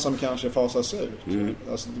 men som kanske fasas ut.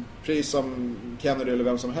 Alltså, precis som Kennedy eller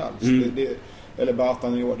vem som helst. Eller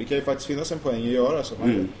Batan i år. Det kan ju faktiskt finnas en poäng att göra så.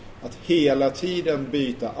 Att hela tiden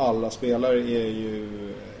byta alla spelare är ju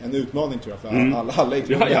en utmaning, tror jag, för alla i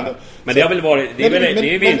klubben. Men det har väl varit, det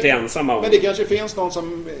är vi inte ensamma om. Men det kanske finns någon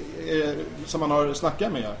som man har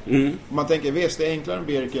snackat med. Man tänker, visst, det är enklare än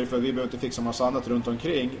Birker, för vi behöver inte fixa massa annat runt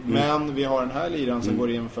omkring. Men vi har den här liran som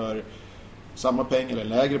går in för samma peng eller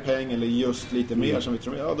lägre peng eller just lite mer som vi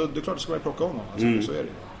tror. Ja, då är det klart att ska vi plocka honom. Alltså, så är det.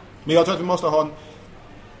 Men jag tror att vi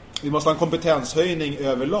måste ha en kompetenshöjning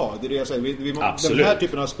överlag. Det är det jag säger. Den här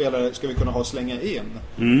typen av spelare ska vi kunna ha slänga in.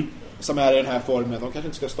 Som är i den här formen. De kanske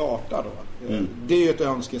inte ska starta då. Det är ju ett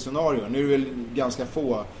önskescenario. Nu är det väl ganska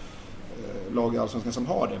få lag i Allsvenskan som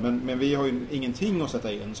har det. Men vi har ju ingenting att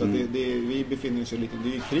sätta in. Så att vi befinner oss i lite... Det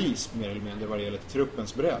är ju kris mer eller mindre vad det gäller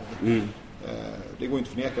truppens bredd. Det går inte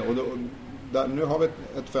att förneka. Nu har vi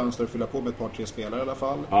ett fönster att fylla på med ett par, tre spelare i alla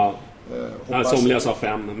fall. Somliga sa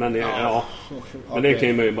 5, men men det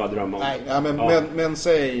kan man ju bara drömma om. Men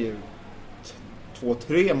säg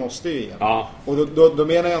 2-3 måste ju igen. Och då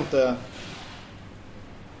menar jag inte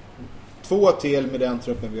 2 till med den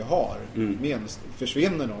truppen vi har. Minst.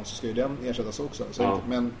 Försvinner någon så ska ju den ersättas också.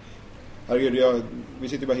 Men herregud, vi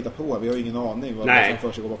sitter bara och hittar på. Vi har ingen aning vad som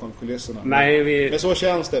för sig går bakom kulisserna. Men så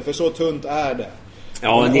känns det, för så tunt är det.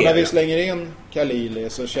 Och när vi slänger in Khalili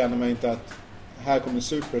så känner man inte att här kommer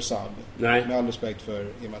supersub. Med all respekt för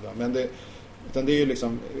Imadan. Men det är ju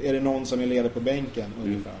liksom, är det någon som är ledig på bänken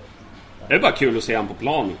ungefär? Det är bara kul att se han på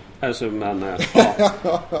plan. Alltså, men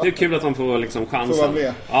det är kul att han får liksom chansen. Får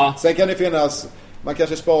vara med. Sen kan det finnas, man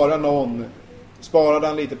kanske sparar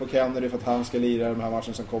den lite på Kennedy för att han ska lira de här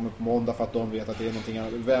matchen som kommer på måndag, för att de vet att det är någonting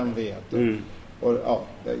annat. Vem vet? Och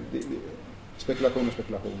spekulationer.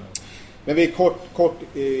 Men vi är kort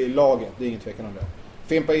i laget, det är ingen tvekan om det.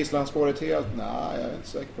 Fimpa Islandsspåret helt? Nej, jag är inte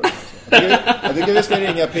säker på det. Jag tycker vi ska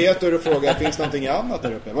ringa Peter och fråga, finns det någonting annat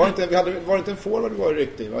där uppe? Var det inte en forward var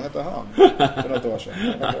riktig? Vad hette han? För något år sedan.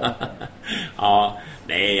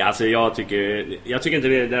 Nej, alltså jag tycker inte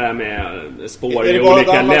det där med spår i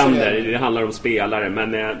olika länder. Det handlar om spelare.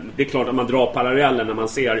 Men det är klart att man drar paralleller när man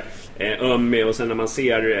ser Ömme och sen när man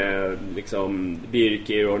ser liksom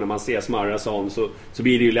Birker och när man ser Smarrason, så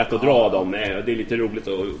blir det ju lätt att dra dem. Det är lite roligt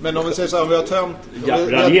att... Men om vi säger så här, om vi har tömt...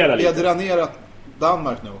 Vi har dränerat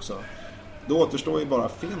Danmark nu också. Då återstår ju bara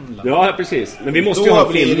Finland. Ja, precis. Men vi måste ju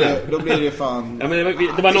ha Finland. Då blir det fan... Ja, men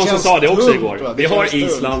det var någon som sa det också tungt, igår. Va? Vi har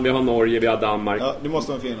Island, vi har Norge, vi har Danmark. Ja, det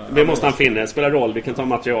måste ha en Finland. Vi måste ha en finne. Spelar roll, vi kan ta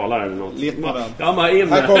materialare eller något. Littmanen. Ja, men in.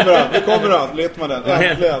 Här kommer han. Littmanen.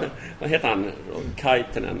 Äntligen. Vad heter han?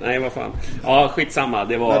 Kaitinen? Nej, vad fan. Ja, skitsamma.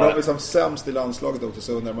 Det var... Nej, de är som sämst i landslaget också,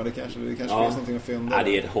 så undrar man. Det kanske finns någonting att fynda. Ja,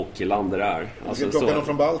 det är ett hockeyland det där. Vi ska plocka någon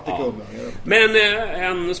från Baltikum. Ja. Men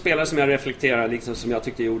en spelare som jag reflekterar liksom, som jag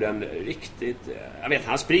tyckte gjorde en riktigt... Jag vet,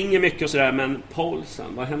 han springer mycket och sådär, men Paulsen,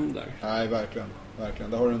 vad händer? Nej, verkligen.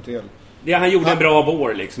 Det har du en till. Det han gjorde en bra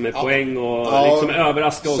vår liksom, med poäng och liksom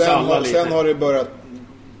överraska oss alla lite. Sen har det börjat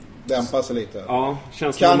dämpa sig lite. Ja,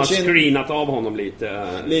 känns som att man screenat av honom lite.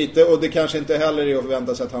 Lite, och det kanske inte heller är att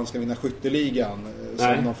förvänta sig att han ska vinna skytteligan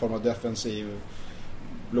som någon form av defensiv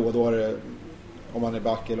blådåre, om man är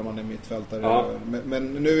back eller om man är mittfältare. Ja.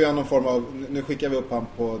 Men nu är han någon form av, nu skickar vi upp han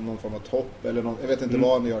på någon form av topp eller någon, jag vet inte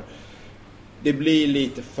vad han gör. Det blir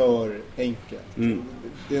lite för enkelt.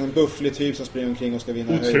 Det är en bufflig typ som springer omkring och ska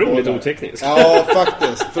vinna höjdbollar. Otroligt oteknisk. Ja,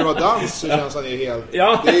 faktiskt. För att dans så känns han ju helt...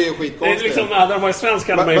 Ja. Det är ju skitkonstigt. Det är liksom, hade de varit svensk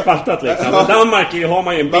hade man ju fattat liksom. Men Danmark har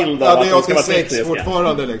man ju en bild av att de ska vara tekniska.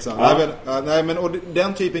 Fortfarande liksom. Ja. Nej, men och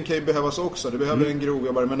den typen kan ju behövas också. Det behöver en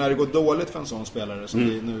grovjobbare. Men när det går dåligt för en sån spelare som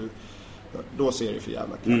vi nu... Då ser det för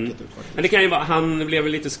jävla knackigt ut faktiskt. Men det kan ju vara, han blev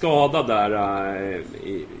lite skadad där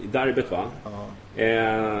i derbyt, va? Ja.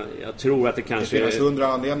 Jag tror att det kanske... Det finns 100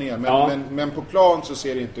 anledningar. Men på plan så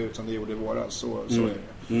ser det inte ut som det gjorde i våras. Så är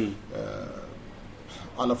det.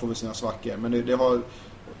 Alla får väl sina svackor. Men det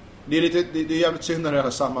är jävligt synd när det här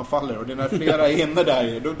sammanfaller. Och det är när flera är inne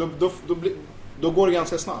där. Då går det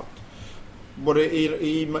ganska snabbt. Både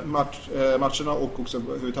i matcherna och också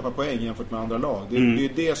hur vi tappar poäng jämfört med andra lag. Det är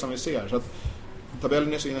det som vi ser. Så att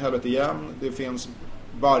tabellen är så in i helvete jämn. Det finns...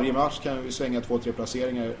 Varje match kan vi svänga 2-3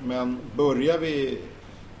 placeringar. Men börjar vi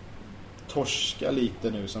torska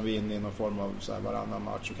lite nu, som vi är inne i någon form av så här varannan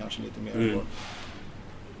match och kanske lite mer,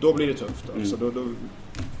 då blir det tufft. Alltså,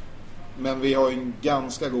 men vi har ju en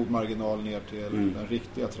ganska god marginal ner till den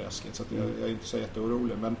riktiga träsket. Så att jag är inte så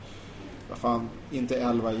jätteorolig. Men vad fan, inte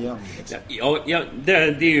 11 igen. Liksom. Ja, det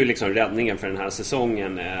är ju liksom räddningen för den här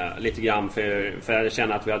säsongen. Lite grann för jag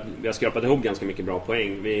känner att vi har skrapat ihop ganska mycket bra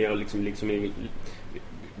poäng. Vi har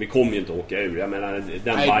vi kommer ju inte åka ur. Jag menar,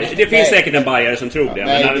 det finns säkert en bajare som tror det.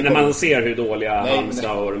 Men när man ser hur dåliga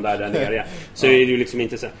Halmstad och de där nere är, så är det ju liksom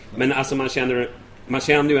inte så. Men alltså man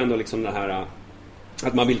känner ju ändå liksom det här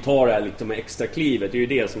att man vill ta det här liksom extra klivet. Det är ju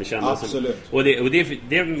det som känns. Absolut. Och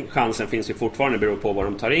den chansen finns ju fortfarande, beror på vad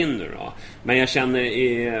de tar in nu då. Men jag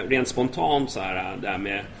känner rent spontant så här där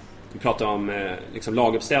med, vi pratar om liksom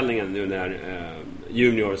laguppställningen nu när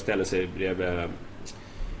Junior ställer sig bredvid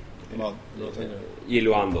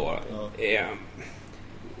Gilloan då. Ja.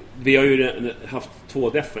 Vi har ju haft 2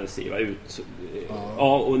 defensiva ut.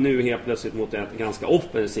 Ja, och nu helt plötsligt mot ett ganska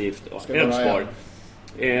offensivt Elfsborg.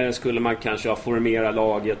 Skulle man kanske ha formerat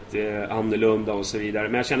laget annorlunda och så vidare.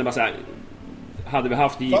 Men jag känner bara så här, hade vi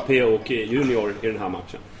haft JP och Junior i den här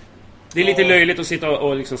matchen? Det är lite löjligt att sitta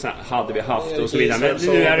och liksom så här, hade vi haft och så vidare.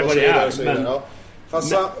 Men nu är det vad det är. Men,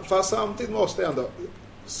 fast samtidigt måste jag ändå,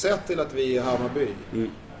 sett till att vi i Hammarby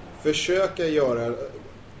försöka göra,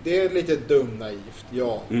 det är lite naivt,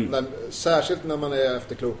 ja. Särskilt när man är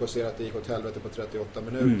efterklok och ser att det gick åt helvete på 38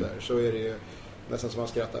 minuter, så är det ju nästan som man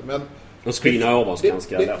skrattar. Men de screenar av oss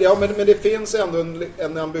ganska lätt. Ja, men det finns ändå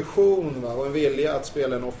en ambition, va, och en vilja att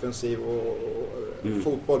spela en offensiv och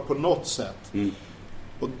fotboll på något sätt.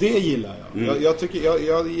 Och det gillar jag.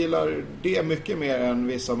 Jag gillar det mycket mer än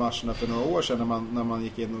vissa matcherna för några år sedan när man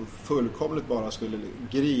gick in och fullkomligt bara skulle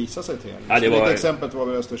grisa sig till. Ja, ett exempel var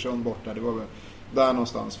väl Östersund borta. Det var väl där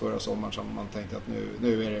någonstans förra sommaren som man tänkte att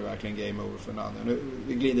nu är det verkligen game over för Nanne. Nu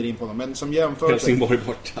vi glider in på dem. Men som jämförelse... Helsingborg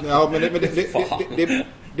borta. Ja, men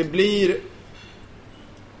det blir...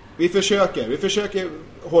 Vi försöker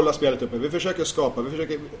hålla spelet uppe. Vi försöker skapa.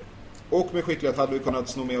 Och med skicklighet hade vi kunnat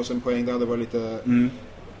sno med oss en poäng. Det hade varit lite...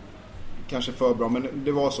 kanske för bra. Men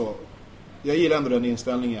det var så. Jag gillar ändå den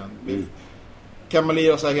inställningen. Kan man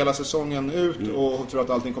lira så här hela säsongen ut och tro att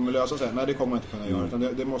allting kommer lösa sig? Nej, det kommer man inte kunna göra.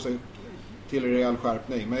 Utan det måste till en rejäl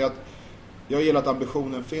skärpning. Men jag gillar att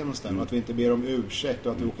ambitionen finns där. Och att vi inte ber om ursäkt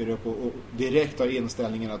och att vi åker upp och direkt har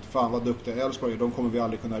inställningen att fan vad duktiga Elfsborg, de kommer vi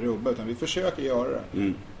aldrig kunna rubba. Utan vi försöker göra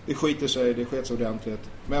det. Det skiter sig, det skets ordentligt.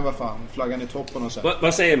 Men vad fan, flaggan i toppen och så.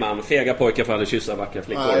 Vad säger man? Fega pojkar får aldrig kyssa vackra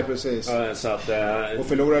flickor. Nej, precis. Så att, och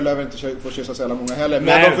förlorare lär inte få kyssa så jävla många heller. Men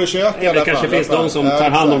nej, de försöker i alla fall. Det kanske finns de som tar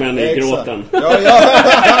hand om en i gråten. Ja.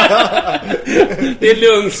 Det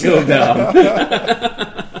är lugnt, snubbe.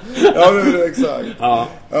 Ja, men exakt. Ja,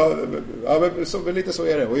 men lite så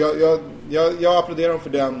är det. Och jag applåderar dem för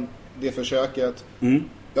det försöket.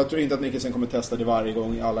 Jag tror inte att Mikkelsen kommer testa det varje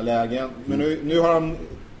gång i alla lägen. Men nu har han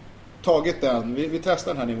tagit den. Vi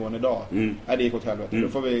testar den här nivån idag. Det gick åt helvete. Då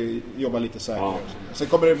får vi jobba lite säkrare. Sen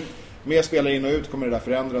kommer det mer spelare in och ut, kommer det där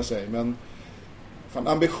förändra sig. Men fan,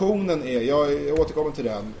 ambitionen är, jag återkommer till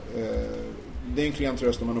den. Det är en klen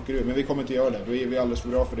tröst om man åker ut, men vi kommer inte göra det. Vi är alldeles för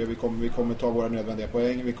bra för det. Vi kommer ta våra nödvändiga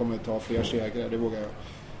poäng. Vi kommer ta fler segrar, det vågar jag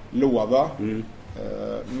lova.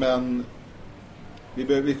 Men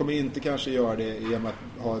vi kommer inte kanske göra det genom att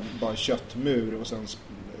ha bara köttmur och sen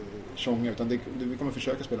tjonga, utan vi kommer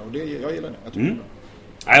försöka spela, och jag gillar det. Jag tycker det är bra.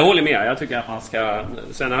 Jag håller med, jag tycker att man ska...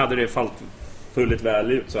 Sen hade det fullt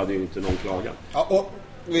väl ut så hade ju inte någon klagat. Ja, och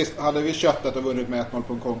visst, hade vi köttat och vunnit med 1-0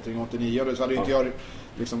 på en kontring 89, så hade ju inte jag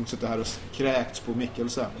liksom suttit här och kräkts på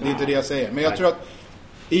Mikkelsen. Det är inte det jag säger. Men jag tror att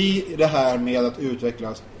i det här med att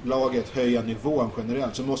utveckla laget, höja nivån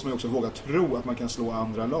generellt, så måste man ju också våga tro att man kan slå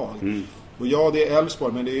andra lag. Och ja, det är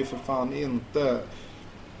Elfsborg, men det är ju för fan inte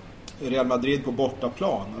Real Madrid på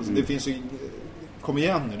bortaplan. Alltså, det finns ju... Kom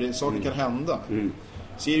igen nu, saker kan hända.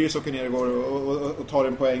 Sirius åker ner igår och tar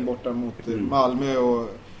en poäng borta mot Malmö, och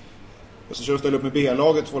så kör de ställa upp med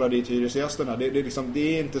B-laget för att hålla dit hyresgästerna. Det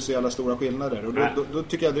är inte så jävla stora skillnader. Och då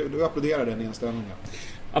tycker jag du applåderar den inställningen.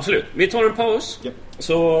 Absolut. Vi tar en paus. Yep.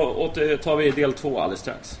 Så tar vi del 2 alldeles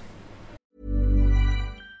strax.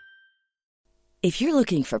 If you're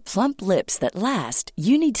looking for plump lips that last,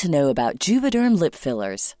 you need to know about Juvederm lip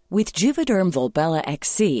fillers. With Juvederm Volbella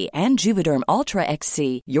XC and Juvederm Ultra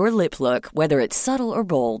XC, your lip look, whether it's subtle or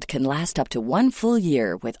bold, can last up to 1 full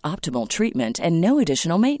year with optimal treatment and no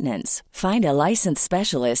additional maintenance. Find a licensed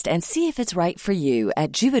specialist and see if it's right for you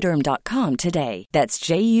at Juvederm.com today. That's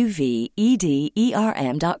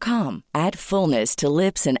JUVEDERM.com. Add fullness to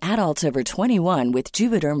lips in adults over 21 with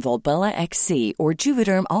Juvederm Volbella XC or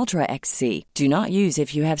Juvederm Ultra XC. Do not use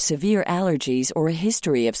if you have severe allergies or a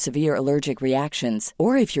history of severe allergic reactions,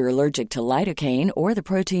 or if you're allergic to lidocaine or the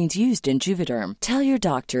proteins used in Juvederm. Tell your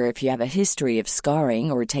doctor if you have a history of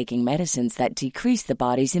scarring or taking medicines that decrease the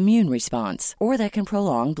body's immune response or that can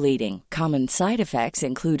prolong bleeding. Common side effects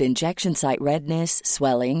include injection site redness,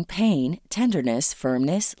 swelling, pain, tenderness,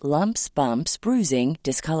 firmness, lumps, bumps, bruising,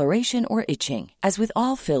 discoloration, or itching. As with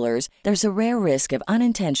all fillers, there's a rare risk of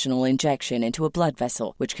unintentional injection into a blood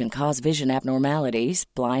vessel, which can cause vision abnormalities,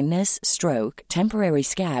 blindness, stroke, temporary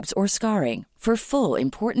scabs, or scarring. For full,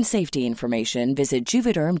 important safety information, visit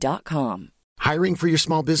Juvederm.com. Hiring for your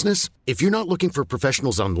small business? If you're not looking for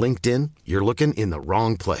professionals on LinkedIn, you're looking in the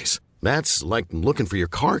wrong place. That's like looking for your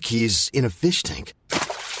car keys in a fish tank.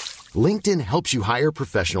 LinkedIn helps you hire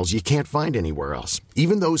professionals you can't find anywhere else,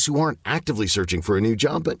 even those who aren't actively searching for a new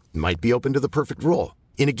job but might be open to the perfect role.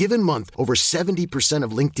 In a given month, over 70%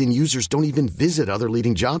 of LinkedIn users don't even visit other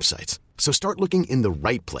leading job sites. So start looking in the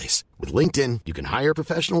right place. With LinkedIn, you can hire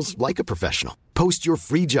professionals like a professional. Post your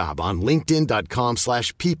free job on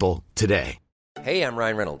linkedin.com/people today. Hey, I'm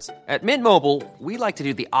Ryan Reynolds. At Mint Mobile, we like to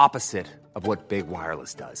do the opposite of what Big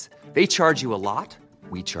Wireless does. They charge you a lot,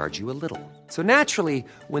 we charge you a little. So naturally,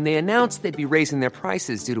 when they announced they'd be raising their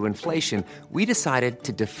prices due to inflation, we decided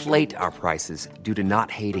to deflate our prices due to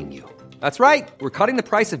not hating you. That's right. We're cutting the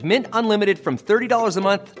price of Mint Unlimited from $30 a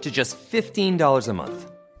month to just $15 a month.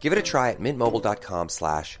 Give it a try at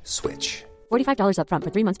mintmobile.com/switch. $45 up front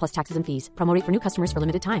for 3 months plus taxes and fees. Promo rate for new customers for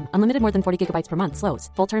limited time. Unlimited more than 40 gigabytes per month.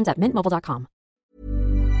 Slows full terms at mintmobile.com.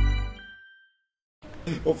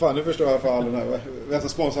 Och fan, nu förstår jag för all den här. Vem som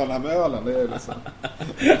sponsrar den här med ölen. Det är liksom...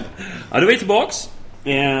 Ja, då är vi tillbaks.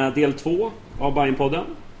 Del 2 av Bajenpodden.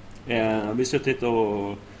 Vi har suttit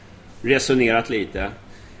och resonerat lite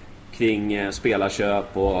kring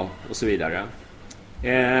spelarköp och så vidare.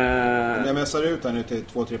 Om jag mässar ut här nu till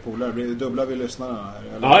 2-3 polare, blir det dubbla vi lyssnarna här?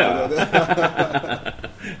 Eller? Ja.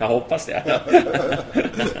 Jag hoppas det.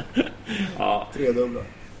 Ja. 3-dubbla.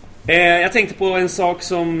 Jag tänkte på en sak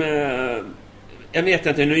som... jag vet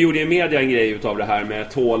inte, nu gjorde ju media en grej utav det här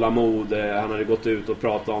med tålamod. Han hade gått ut och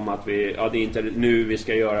pratat om att det är inte nu vi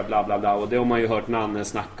ska göra bla bla bla. Och det har man ju hört Nanne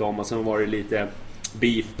snacka om. Och sen var det lite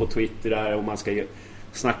beef på Twitter där. Och man ska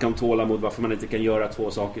snacka om tålamod, varför man inte kan göra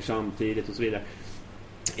 2 saker samtidigt och så vidare.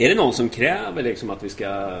 Är det någon som kräver liksom att vi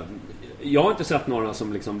ska... Jag har inte sett några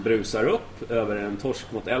som liksom brusar upp över en torsk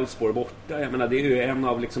mot Elfsborg borta. Jag menar, det är ju en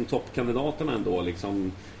av liksom toppkandidaterna ändå.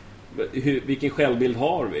 Liksom, vilken självbild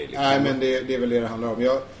har vi? Liksom? Nej, men det är väl det handlar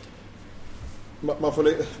om. Man får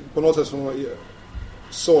på något sätt får man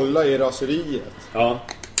sålla i raseriet. Ja.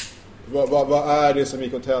 Vad är det som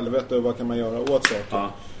gick åt helvete och vad kan man göra åt saker?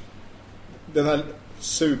 Ja. Den här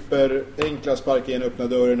superenkla sparka in öppna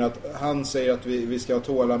dörren, att han säger att vi ska ha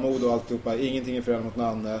tålamod och alltihopa, ingenting är förändrat mot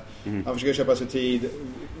Nanne. Han försöker köpa sig tid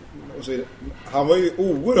och så vidare. Han var ju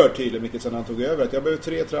oerhört tydlig mycket sen han tog över att jag behöver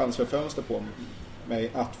 3 transferfönster på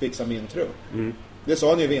mig att fixa min trupp. Det sa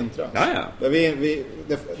han ju i vintras. Ja.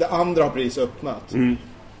 Det andra har precis öppnat.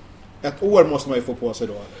 Ett år måste man ju få på sig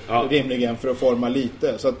då, rimligen, för att forma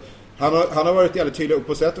lite. Så att han har varit jävligt tydlig, och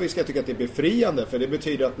på sätt och vis ska jag tycka att det är befriande, för det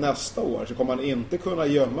betyder att nästa år så kommer han inte kunna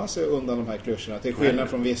gömma sig undan de här klyschorna, till skillnad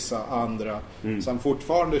från vissa andra som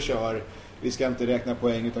fortfarande kör. Vi ska inte räkna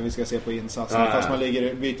poäng utan vi ska se på insatserna, fast man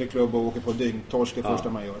byter klubb och åker på dyngtorsk det första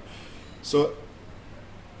man gör. Så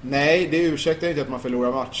nej, det ursäktar inte att man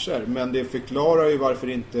förlorar matcher, men det förklarar ju varför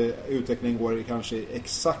inte utvecklingen går kanske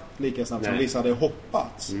exakt lika snabbt som vissa hade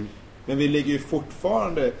hoppats. Men vi ligger ju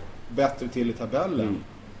fortfarande bättre till i tabellen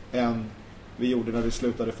än vi gjorde när vi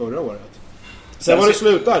slutade förra året. Sen var det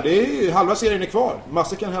slutar, det är halva serien är kvar.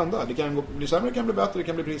 Massor kan hända. Det kan bli sämre, det kan bli bättre, det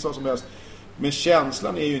kan bli precis vad som helst. Men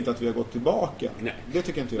känslan är ju inte att vi har gått tillbaka. Nej. Det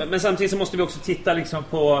tycker inte jag. Men samtidigt så måste vi också titta liksom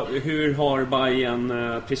på hur har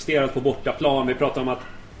Bayern presterat på bortaplan. Vi pratar om att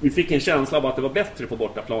vi fick en känsla av att det var bättre på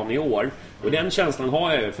bortaplan i år. Och den känslan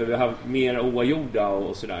har jag ju, för vi har mer oavgjorda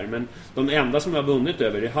och sådär. Men de enda som vi har vunnit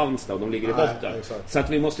över är Halmstad, och de ligger i botten. Så att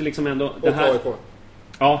vi måste liksom ändå... Det här...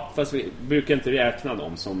 Ja, fast vi brukar inte räkna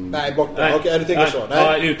dem som... Nej, borta. Okej, du tänker så.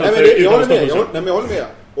 Nej, utanför, jag håller med.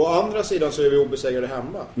 Å andra sidan så är vi obesegrade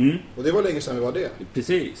hemma. Och det var länge sedan vi var det.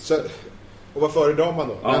 Precis. Så, och vad föredrar man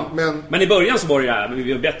då? Ja. Men i början så var det här,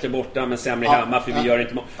 vi var bättre borta men sämre hemma, för vi gör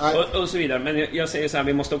inte och så vidare. Men jag säger så här,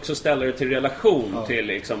 vi måste också ställa det till relation till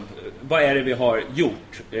liksom, vad är det vi har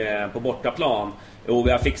gjort på bortaplan. Och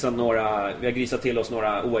vi har fixat vi har grisat till oss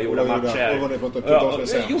några oavgjorda matcher. Vi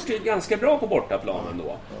har gjort det ganska bra på bortaplanen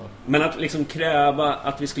då. Men att liksom kräva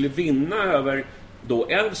att vi skulle vinna över då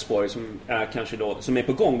Elfsborg, som är kanske då, som är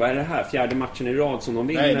på gång. Vad är det här? 4:e matchen i rad som de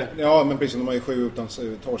vinner. Nej, ja, men precis, de har ju 7 utan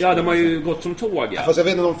torsk. Ja, de har ju gått som tåg. Ja. Fast jag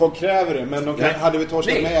vet inte om folk kräver det, men hade vi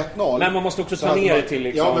torskat med 1-0. Men man måste också ta ner det till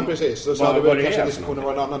liksom, ja, men precis. Så hade vi kanske diskussionen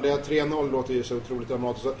var en annan. Det är 3-0 låter ju så otroligt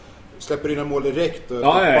dramatiskt. Så släpper in en mål direkt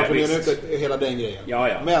och hela den grejen. Ja.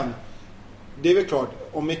 Men det är väl klart,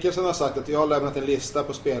 om Mikkelsen har sagt att jag har lämnat en lista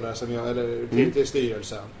på spelare som jag, eller till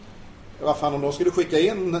styrelsen. Vad fan, om de skulle skicka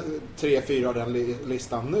in 3-4 av den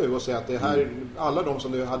listan nu och säga att det här, alla de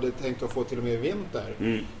som du hade tänkt att få till och med i vinter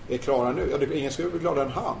är klara nu. Ja, ingen skulle bli gladare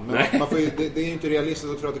än han. Men man får ju, det är inte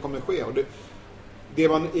realistiskt att tro att det kommer att ske. Och det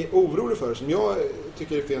man är orolig för, som jag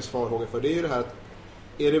tycker det finns farhågor för, det är ju det här att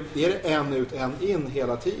är det en ut, en in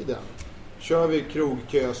hela tiden? Kör vi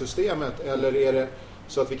krogkösystemet, eller är det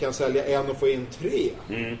så att vi kan sälja en och få in 3?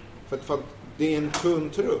 För att det är en tunn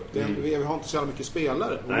trupp. Vi har inte så mycket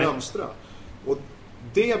spelare och mönstra. Och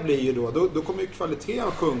det blir ju då kommer ju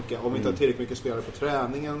kvaliteten sjunka om vi inte har tillräckligt mycket spelare på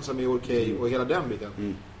träningen som är okej och hela den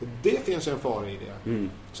biten. Och det finns en fara i det.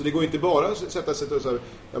 Så det går inte bara att sätta sig och säga,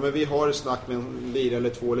 ja men vi har snack med en lira eller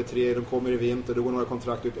 2 eller 3, de kommer i vinter, då går några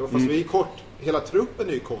kontrakt ut. Fast vi är kort, hela truppen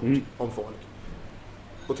är ju kort om folk.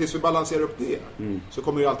 Och tills vi balanserar upp det så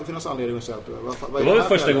kommer det ju alltid finnas anledning att säga att det var väl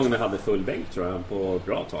första gången vi hade full bänk, tror jag, på ett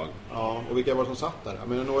bra tag. Ja, och vilka var det som satt där?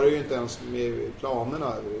 Men några är ju inte ens med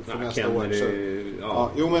planerna för nästa år. Så,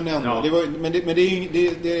 jo, men ändå. Ja. Men det är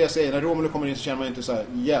ju det jag säger. När Romelu kommer in så känner man inte så här: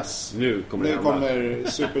 yes, nu kommer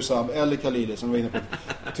Supersub eller Khalili som var inne på.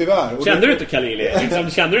 Tyvärr. Och kände du inte Khalili?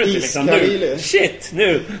 Kände du inte liksom nu? Shit,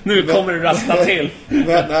 nu kommer det rasta till.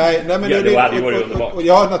 Nej, men det var underbart.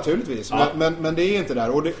 Ja, naturligtvis. Men det är inte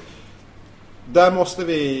där. Och där måste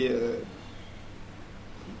vi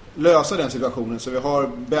lösa den situationen så vi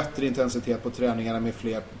har bättre intensitet på träningarna med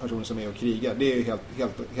fler personer som är och krigar. Det är ju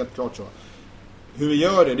helt klart så. Hur vi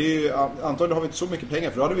gör det är ju, antagligen har vi inte så mycket pengar,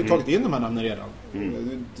 för då hade vi tagit in de här namnen redan.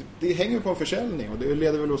 Det hänger på en försäljning, och det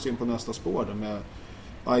leder väl oss in på nästa spår då, med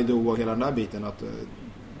Aido och hela den där biten, att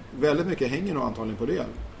väldigt mycket hänger nog antagligen på det.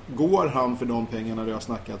 Går han för de pengarna det har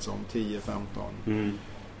snackats om, 10, 15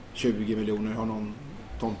 20 miljoner har någon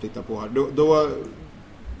tomtittar på här,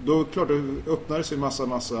 då klart det öppnar sig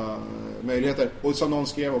massa möjligheter. Och som någon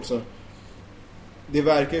skrev också, det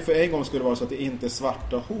verkar ju för en gång skulle vara så att det inte är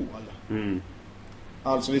svarta hål.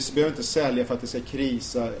 Alltså vi behöver inte sälja för att det ska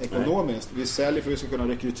krisa ekonomiskt. Vi säljer för att vi ska kunna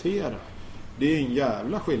rekrytera. Det är ju en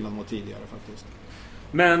jävla skillnad mot tidigare faktiskt.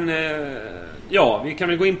 Men vi kan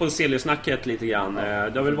väl gå in på Siljersnacket lite grann.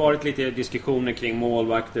 Det har väl varit lite diskussioner kring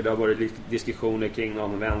målvakter, det har varit lite diskussioner kring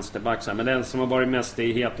någon vänsterback, men den som har varit mest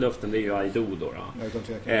i hetluften, det är ju Aido då.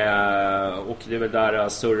 Och det är väl där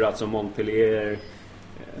surrat som Montpellier.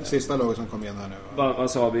 Sista laget som kom in här nu.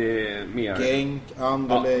 Vad sa vi mer? Genk,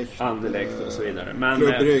 Anderlecht och så vidare. Men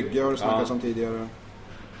Klubb Brygge har snackats om tidigare.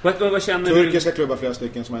 Vad känner turkiska klubbar, flera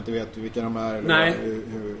stycken som man inte vet vilka de är eller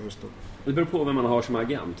hur stort. Det beror på vem man har som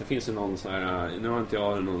agent. Det finns ju någon så här, nu har inte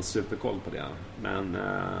jag någon superkoll på det, men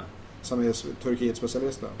som är Turkiets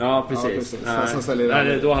specialist. Ja, precis.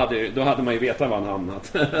 Då hade man ju vetat var han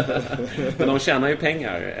hamnat. Men de tjänar ju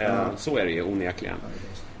pengar. Så är det ju onekligen.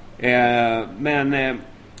 Men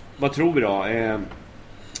vad tror vi då?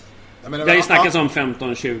 Det har ju snackats om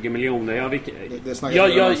 15-20 miljoner.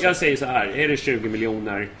 Jag säger så här, är det 20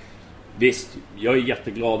 miljoner? Visst, jag är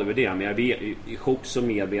jätteglad över det. Men jag är också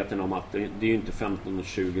medveten om att det är ju inte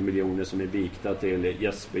 15-20 miljoner som är vikta till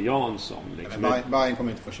Jesper Jansson. Liksom. Bayern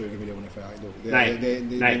kommer inte få 20 miljoner för Aido.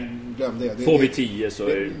 Nej. Glöm det. Får vi 10 så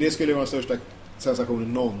är det skulle vara den största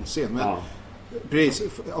sensationen någonsin. Men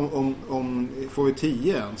precis, om får vi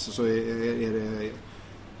 10 ens så är det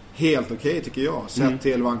helt okej tycker jag. Sett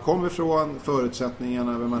till var han kommer ifrån,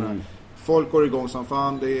 förutsättningarna. Folk går igång som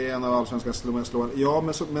fan, det är en av allsvenska slår. Ja,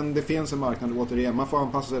 men det finns en marknad återigen. Man får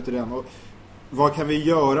anpassa sig till den. Och vad kan vi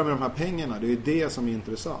göra med de här pengarna? Det är det som är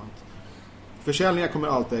intressant. Försäljningar kommer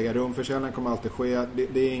alltid äga rum. Försäljningar kommer alltid ske.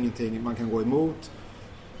 Det är ingenting man kan gå emot.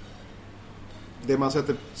 Det man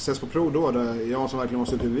sätts på prov då, där jag som verkligen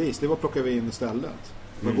måste ut bevis, det var plockar vi in istället.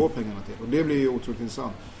 Vad går pengarna till? Och det blir ju otroligt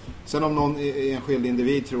intressant. Sen om någon enskild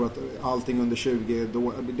individ tror att allting under 20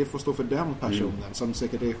 då, det får stå för den personen som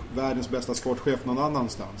säkert är världens bästa sportchef någon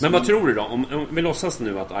annanstans. Men vad tror du då? Om vi låtsas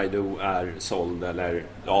nu att Aido är såld eller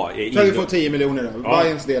kan vi få 10 miljoner då?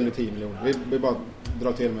 Bayerns del är 10 miljoner. Vi bara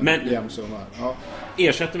drar till med jämsumma.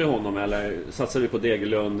 Ersätter vi honom eller satsar vi på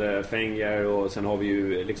Degerlund, Fenger och sen har vi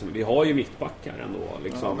ju liksom, vi har ju mittbackar ändå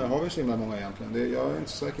liksom. Ja, men har vi så himla många egentligen. Jag är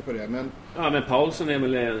inte säker på det, men men Paulsson är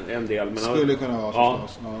väl en del, men skulle kunna vara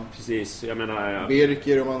förstås. Ja, precis. Jag menar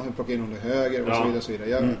Birker om man plockar in under höger och så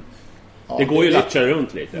vidare. Det går ju att latcha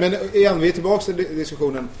runt lite. Men igen, vi är tillbaka till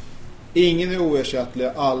diskussionen. Ingen är oersättlig.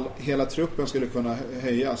 Hela truppen skulle kunna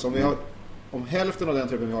höjas. Om hälften av den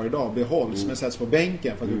truppen vi har idag behålls men sätts på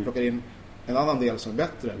bänken för att vi plockar in en annan del som är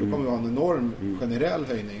bättre, då kommer vi ha en enorm generell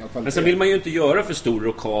höjning av kvalitet. Men sen vill man ju inte göra för stor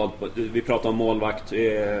rockad. Vi pratar om målvakt,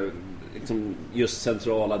 liksom just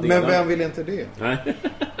centrala delar. Men vem vill inte det? Nej.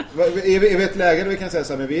 Är vi ett läge där vi kan säga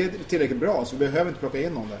så här, men vi är tillräckligt bra så vi behöver inte plocka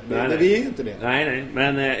in någon där. Nej. Vi är ju inte det. Nej,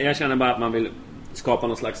 men jag känner bara att man vill skapa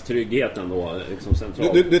någon slags trygghet ändå liksom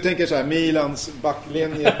centralt. Du tänker så här, Milans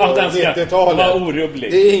backlinje på 90-talet. Var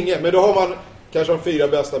orubblig. Det är inget, men då har man kanske de 4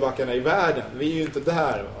 bästa backarna i världen. Vi är ju inte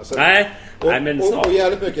där. Alltså, Nej, men och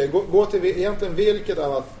jävligt mycket. Gå till egentligen vilket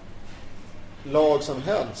annat lag som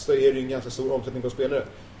helst så är det ju en ganska stor omsättning på spelare.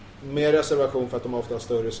 Med reservation för att de ofta har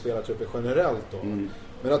större spelartrupper generellt då.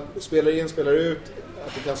 Men att spelare in, spelar ut,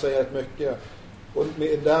 att det kan säga rätt mycket. Och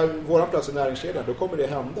där våran plats i näringskedjan, då kommer det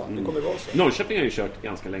hända. Det kommer vara så. Norrköping har ju kört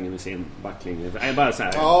ganska länge med sin backlinje. Bara så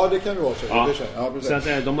här. Ja, det kan ju vara så. Så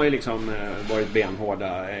att, de har ju liksom varit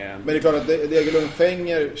benhårda. Men det är klart att Degerlund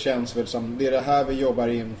Fenger känns väl som det är det här vi jobbar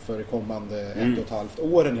in för kommande 1,5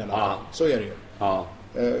 åren i alla fall. Så är det ju. Ja.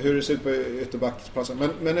 Hur det ser ut på ytterbacksplatsen.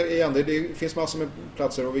 Men igen, det finns massor med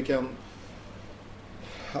platser och vi kan...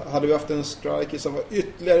 Hade vi haft en striker som var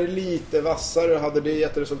ytterligare lite vassare hade det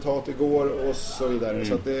gett resultat igår och så vidare.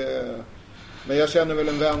 Så att men jag känner väl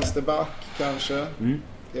en vänsterback kanske.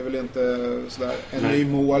 Det är väl inte sådär en ny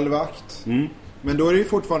målvakt. Men då är det ju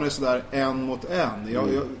fortfarande sådär 1 mot 1.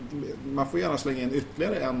 Man får gärna slänga in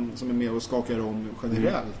ytterligare en som är med och skakar om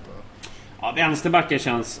generellt. Ja, vänsterbacken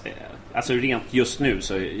känns alltså rent just nu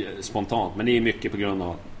så spontant, men det är mycket på grund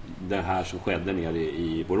av det här som skedde nere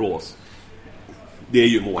i Borås. Det är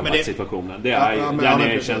ju målvaktssituationen.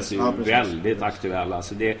 Det känns ju väldigt aktuell.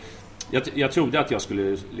 Alltså jag trodde att jag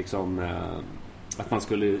skulle liksom att man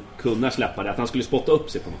skulle kunna släppa det, att han skulle spotta upp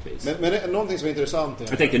sig på något vis. Men någonting som är intressant är...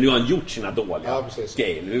 Jag tänker, nu har han gjort sina dåliga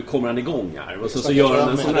grejer. Nu kommer han igång här. Och så gör han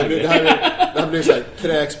en sån här grej. Det här blir så här,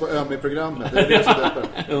 kräks på Ömme-programmet. Det är det som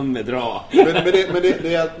döper. Ömme-dra. Men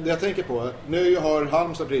det jag tänker på, nu har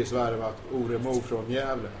Halmstad precis värvat Oremo från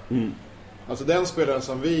Gävle. Alltså den spelaren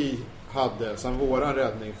som vi hade som våran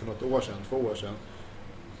räddning för något år sedan, 2 år sedan,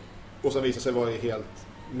 och som visade sig vara helt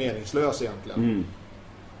meningslös egentligen.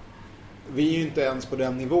 Vi är ju inte ens på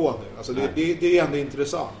den nivån nu. Alltså det är ändå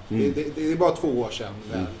intressant. Det är bara 2 år sedan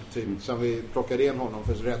typ, som vi plockade in honom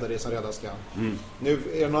för att rädda det som räddas kan. Nu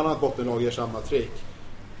är det något annat bottenlag gör samma trick.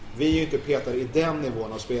 Vi är ju inte petade i den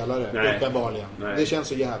nivån av spelare uppenbarligen. Det känns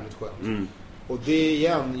så jävligt skönt. Och det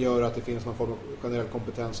igen gör att det finns någon form av generell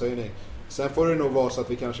kompetenshöjning. Sen får det nog vara så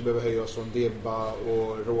att vi kanske behöver höja oss från Dibba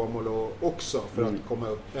och Romolo också för att komma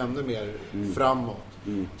upp ännu mer framåt.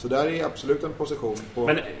 Så där är absolut en position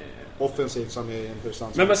på offensivt som är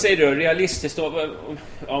intressant. Men vad säger du, realistiskt då?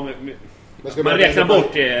 Man räknar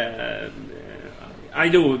bort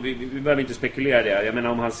vi behöver inte spekulera det. Jag menar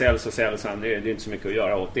om han säljs så säljs han. Det är inte så mycket att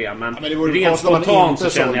göra åt det. Men det vore rent spontant så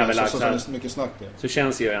känner jag väl att mycket snack det. Så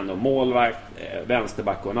känns det ju ändå målvakt,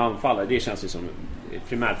 vänsterback och en anfallare. Det känns ju som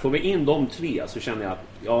primärt. Får vi in de 3 så känner jag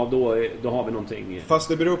att då har vi någonting. Fast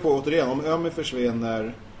det beror på återigen om Ömer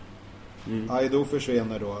försvinner. Aido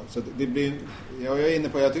försvinner då. Så det blir, jag är inne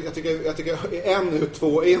på, jag tycker 1 ut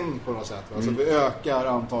 2 in på något sätt. Alltså vi ökar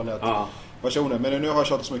antalet personer. Men nu har jag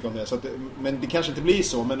tjatat så mycket om det. Så att men det kanske inte blir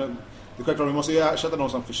så. Men det är självklart, vi måste ju ersätta någon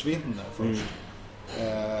som försvinner först.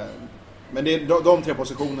 Men de 3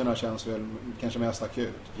 positionerna känns väl kanske mest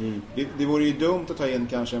akut. Det vore ju dumt att ta in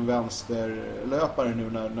kanske en vänsterlöpare nu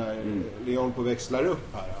när Leon på växlar upp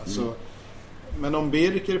här. Alltså, men om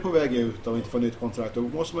Birker är på väg ut och inte får nytt kontrakt, då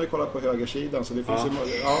måste man ju kolla på högersidan. Så det finns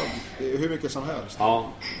ju hur mycket som helst. Ja.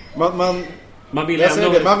 Man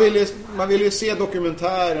vill ju se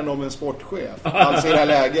dokumentären om en sportchef. Alltså i det här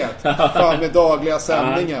läget. Fan med dagliga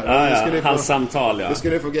sändningar. Hans samtal, Det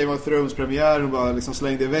skulle få Game of Thrones-premiär och bara liksom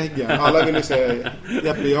slängde i väggen. Alla vill ju se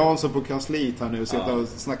Jeppe Jansson på kansliet här nu och sitta och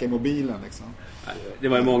snacka i mobilen liksom. Det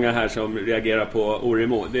var ju många här som reagerar på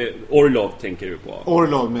Orlov tänker du på.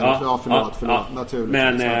 Orlov menar förlåt, naturligt.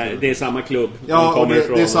 Men det är samma klubb. Ja,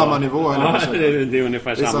 det är samma nivå. Det är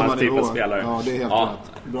ungefär samma typ av spelare. Ja, det är helt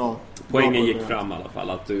rätt. Bra. Poängen gick fram i alla fall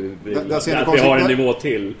att vi har en nivå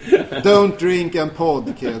till. Don't drink and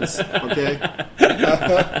pod, kids. Okej?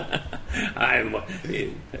 Nej,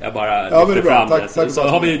 jag bara lyfter fram det. Tack, så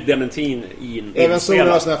har vi dementin in. Även solen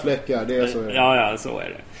har såna fläckar, det är så. Ja, så är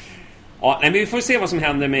det. Ja, men vi får se vad som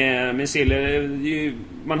händer med Sille.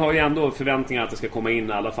 Man har ju ändå förväntningar att det ska komma in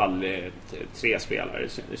i alla fall 3 spelare.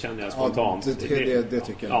 Det känner jag spontant. Det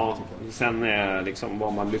tycker jag. Ja, sen liksom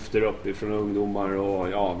vad man lyfter upp ifrån ungdomar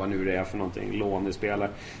och vad nu det är för någonting, lånespelare.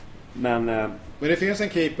 Men det finns en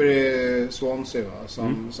keeper i Swansea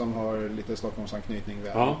som har lite Stockholmsanknytning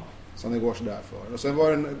väl. Ja. Som det går så där för. Och sen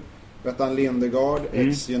var det Bettan Lindegard,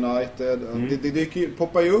 ex-United. Det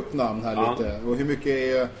poppar ju upp namn här lite. Och hur mycket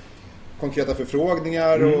är konkreta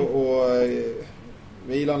förfrågningar och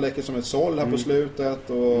Milan läcker som ett såll här på slutet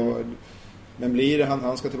men blir det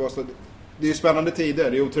han ska tillbaka. Det är ju spännande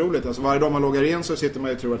tider, det är otroligt. Alltså varje dag man loggar in så sitter man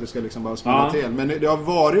ju och tror att det ska liksom bara spela till. Men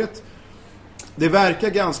det verkar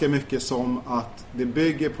ganska mycket som att det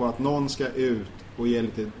bygger på att någon ska ut och ge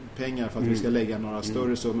lite pengar för att vi ska lägga några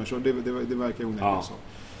större summor. Så det verkar onekligen så.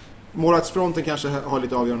 Målvaktsfronten kanske har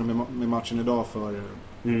lite avgörande med matchen idag för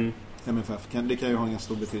MFF. Det kan ju ha en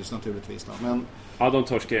stor betydelse naturligtvis då. Men de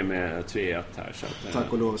torskar med 3-1 här så att,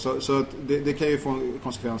 tack och lov. Så det kan ju få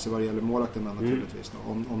konsekvenser vad det gäller målvakten naturligtvis då,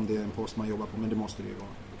 om det är en post man jobbar på, men det måste det ju vara.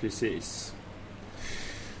 Precis.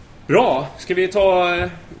 Bra, ska vi ta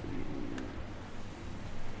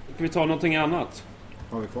någonting annat?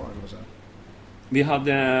 Vad har vi kvar eller så? Vi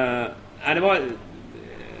hade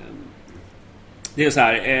det är så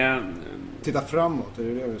här titta framåt, är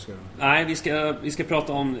det vi ska göra? Nej, vi ska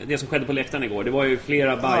prata om det som skedde på läktaren igår. Det var ju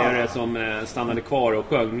flera bajare som stannade kvar och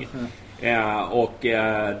sjöng. Och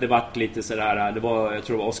det vart lite sådär. Jag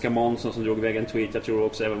tror det var Oskar Månsson som drog iväg en tweet. Jag tror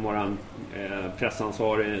också även våran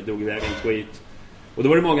pressansvarig drog iväg en tweet. Och då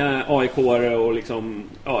var det många AIK-are och liksom,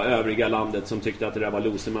 övriga landet som tyckte att det där var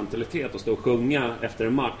loser-mentalitet att stå och sjunga efter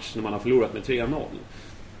en match när man har förlorat med 3-0.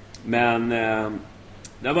 Men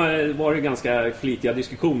det var det ganska flitiga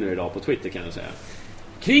diskussioner idag på Twitter kan jag säga.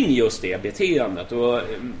 Kring just det beteendet. Och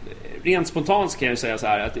rent spontant kan jag säga så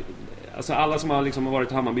här att alltså alla som har liksom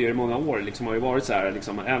varit i Hammarby i många år liksom har ju varit så här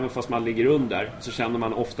liksom, även fast man ligger under så känner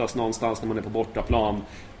man oftast någonstans när man är på bortaplan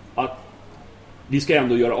att vi ska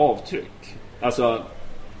ändå göra avtryck. Alltså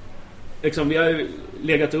liksom, vi har ju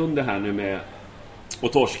legat under här nu med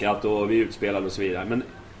och torskat och vi utspelade och så vidare. Men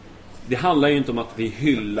det handlar ju inte om att vi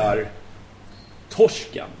hyllar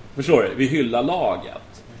torsken. Förstår du? Vi hyllar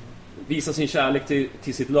laget. Visa sin kärlek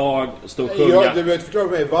till sitt lag, stå och sjunga. Du behöver inte förklara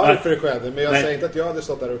mig varför det skedde, men jag säger inte att jag hade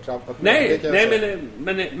stått där och klampat.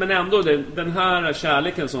 Men ändå den här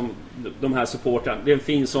kärleken som de här supportrarna, det är en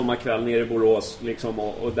fin sommarkväll nere i Borås liksom,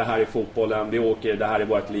 och det här är fotbollen, vi åker, det här är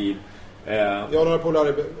vårt liv. Jag har några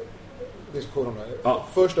polare diskussioner om det. Ja.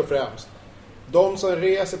 Först och främst, de som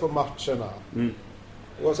reser på matcherna,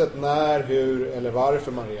 oavsett när, hur eller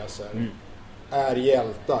varför man reser, är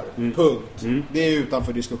hjältar. Punkt. Det är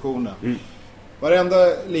utanför diskussionen. Varenda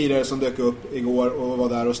lirare som dök upp igår och var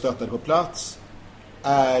där och stöttade på plats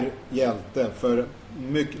är hjälte för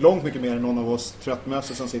långt mycket mer än någon av oss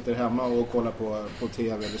tröttmössor som sitter hemma och kollar på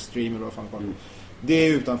tv eller stream eller vad fan. Det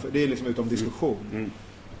är utanför, det är liksom utom diskussion.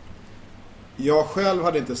 Jag själv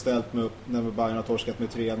hade inte ställt mig upp när Bayern har torskat med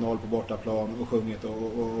 3-0 på bortaplan och sjungit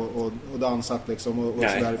och dansat liksom och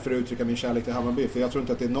sådär för att uttrycka min kärlek till Hammarby. För jag tror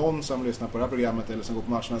inte att det är någon som lyssnar på det här programmet eller som går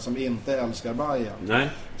på matcherna som inte älskar Bayern. Nej.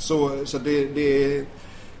 Så det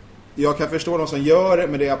jag kan förstå de som gör det,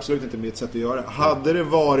 men det är absolut inte mitt sätt att göra. Hade det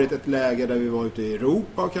varit ett läge där vi var ute i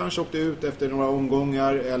Europa och kanske åkte ut efter några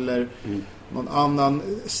omgångar eller någon annan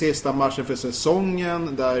sista matchen för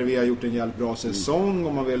säsongen där vi har gjort en jävligt bra säsong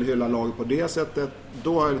och man vill hylla laget på det sättet,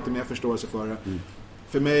 då har jag lite mer förståelse för det.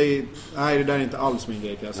 För mig, nej, det där är inte alls min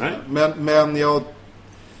grej kan jag säga. Men jag...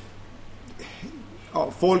 Ja,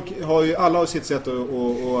 folk har ju alla sitt sätt att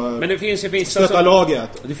men det finns ju vissa stötta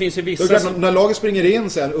laget. Det finns ju vissa som... När laget springer in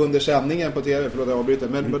sen under sändningen på TV, förlåt jag avbryter,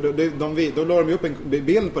 men då la de ju upp en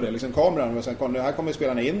bild på det, liksom kameran, och sen här kommer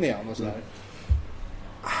spelarna in igen och sådär.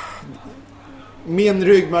 Min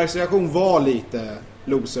ryggmärgsreaktion var lite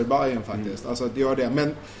loser Bayern faktiskt. Alltså att göra det,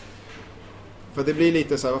 men för det blir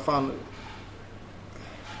lite så här, vad fan,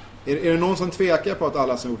 är det någon som tvekar på att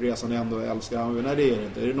alla som gjort resan ändå älskar Hammarby? Nej, det är det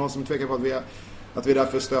inte. Är det någon som tvekar på att vi är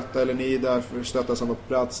därför stötta eller ni är därför stötta som var på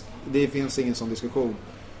plats? Det finns ingen sån diskussion.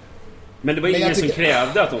 Men det var ingen som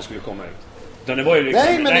krävde att de skulle komma ut. Utan det var ju liksom,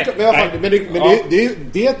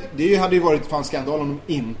 det hade ju varit fan skandal om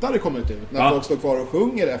de inte hade kommit ut när folk står kvar och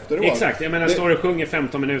sjunger efteråt. Exakt, jag menar står och sjunger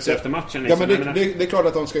 15 minuter efter matchen liksom. Ja, men det är klart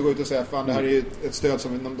att de ska gå ut och säga fan, det här är ju ett stöd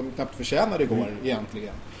som de knappt förtjänade igår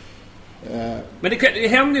egentligen. Men det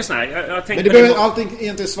händer ju så här. Men det behöver allting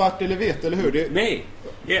inte svart eller vitt, eller hur? Nej.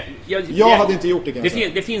 Jag hade inte gjort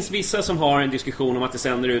det. Det finns vissa som har en diskussion om att det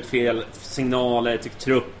sänder ut fel signaler till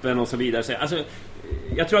truppen och så vidare. Alltså,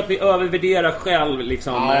 jag tror att vi övervärderar själv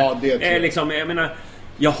liksom. Ja, det liksom, jag menar,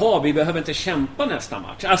 jaha, vi behöver inte kämpa nästa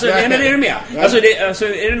match. Alltså, är du med? Alltså,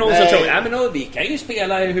 är det någon som tror, vi kan ju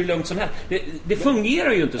spela hur lugnt som helst. Det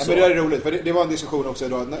fungerar ju inte så. Men det är roligt, för det var en diskussion också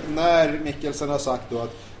idag. När Mikkelsen har sagt då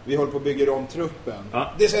att vi håller på att bygga om truppen.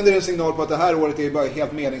 Ja. Det sänder en signal på att det här året är bara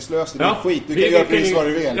helt meningslöst. Det är skit, du kan göra precis vad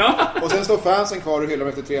du vill. Ja. Och sen står fansen kvar och hyllar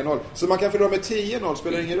efter 3-0. Så man kan förlora med 10-0,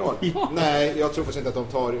 spelar ingen roll. Ja. Nej, jag tror faktiskt inte att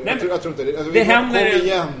de tar... Jag tror inte det. Alltså, det händer... Kom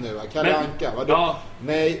igen nu, Kalle Anka. Ja.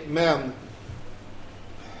 Nej, men...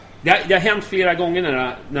 Det har hänt flera gånger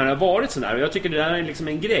när det har varit sådär. Och jag tycker det där är liksom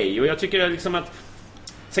en grej. Och jag tycker liksom att...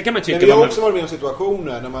 Sen kan man tycka... Men vi har också varit med om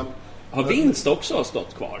situationer när man... Har vinst också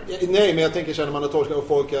stått kvar? Nej, men jag tänker så när man har torskat och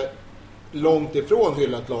folk är långt ifrån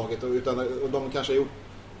hyllat laget och de kanske har gjort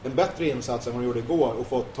en bättre insats än vad de gjorde igår och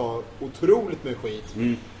fått ta otroligt med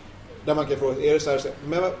skit. Där man kan fråga, är det så här,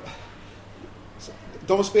 men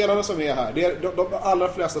de spelarna som är här, de allra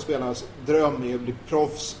flesta spelarnas dröm är att bli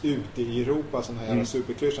proffs ute i Europa, sån här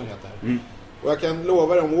superklyschan heter. Och jag kan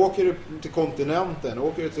lova dig, om du åker till kontinenten,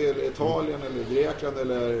 åker du till Italien eller Grekland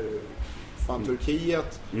eller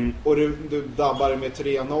Turkiet och du dabbar med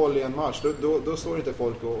 3-0 i en match, då står inte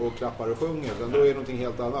folk och klappar och sjunger, utan då är det någonting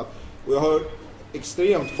helt annat. Och jag har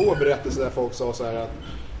extremt få berättelser där folk sa så här att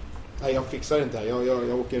nej, jag fixar inte här,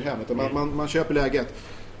 jag åker hem, utan man köper läget.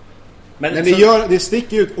 Men det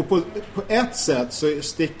sticker ut, och på ett sätt så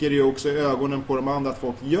sticker det ju också i ögonen på de andra att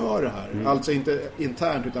folk gör det här. Alltså inte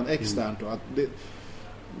internt utan externt. Och att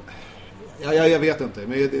jag vet inte,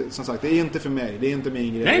 men som sagt, det är inte för mig, det är inte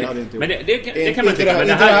min grej. Nej, jag hade inte men gjort. det kan man tycka. Men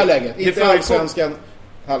det här läget, inte allsvenskan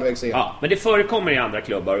halvvägs igen. Ja, men det förekommer i andra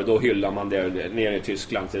klubbar och då hyllar man det nere i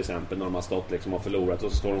Tyskland till exempel, när de har stått liksom och förlorat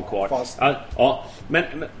och så står de kvar. Fast. Ja,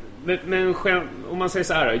 men om man säger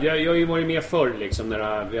så här, jag har ju varit med förr liksom,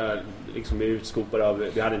 när vi har liksom utskopade av,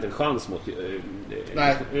 vi hade inte en chans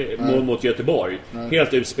mot Göteborg. Nej.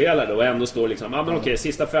 Helt utspelade och ändå står liksom, men okej,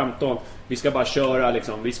 sista 15, vi ska bara köra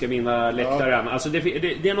liksom, vi ska vinna läktaren. Alltså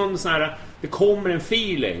det är någon sån här, det kommer en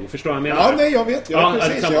feeling, förstår du vad jag menar? Ja, nej, jag vet,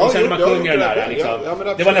 precis. Liksom, och sen när man sjunger där liksom,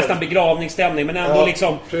 det var nästan begravningsstämning, men ändå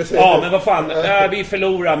liksom, men vad fan, vi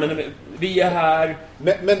förlorar, men vi är här.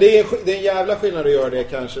 Men det är en jävla skillnad att göra det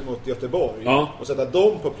kanske mot Göteborg och sätta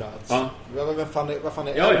dem på plats. Vad fan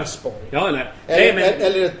är Elfsborg?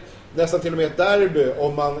 Eller nästan till och med ett derby,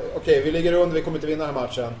 om man vi ligger under, vi kommer inte vinna den här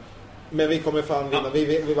matchen, men vi kommer fan vinna,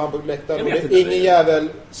 vi vann på läktaren, ingen jävel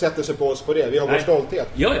sätter sig på oss på det, vi har vår stolthet.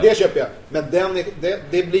 Det köper jag, men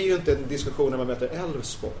det blir ju inte en diskussion när man möter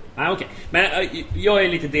Elfsborg. Men jag är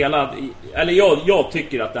lite delad eller jag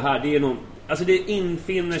tycker att det här, det är någon, alltså det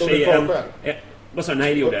infinner sig vad sa du?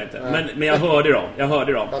 Nej, det gjorde jag inte. Men jag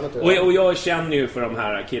hörde dem. Och jag känner ju för de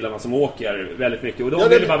här killarna som åker väldigt mycket. Och de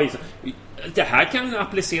vill bara visa. Det här kan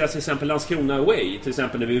appliceras till exempel Landskrona away, till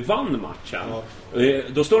exempel när vi vann matchen.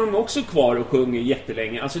 Då står de också kvar och sjunger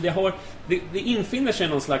jättelänge. Alltså det infinner sig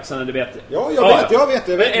någon slags, du vet. Ja, jag vet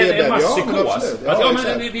en masspsykos.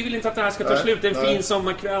 Men vi vill inte att det här ska ta slut. Det är en fin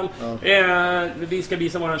sommarkväll. Vi ska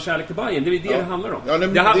visa våran kärlek till Bayern. Det är det handlar om. Ja, det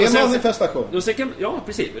är en manifestation. Ja,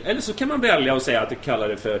 precis. Eller så kan man välja att säga att det kallar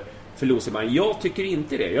det för loserman. Jag tycker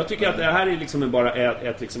inte det. Jag tycker att det här är liksom bara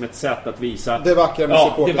ett sätt att visa det vackra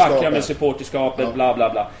med supporterskapet, bla bla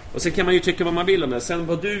bla. Och sen kan man ju tycka vad man vill om det. Sen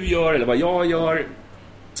vad du gör eller vad jag gör,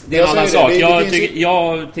 det är en annan sak.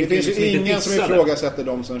 Det finns ju ingen som ifrågasätter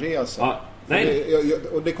de som reser. Ja, nej.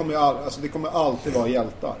 Och det kommer alltid vara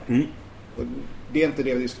hjältar. Och det är inte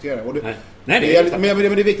det vi diskuterar. Och men det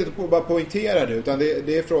är viktigt att bara poängtera det. Utan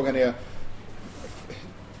det är frågan är.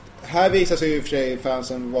 Här visar sig ju i och för sig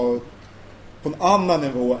fansen vara på en annan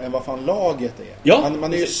nivå än vad fan laget är. Ja,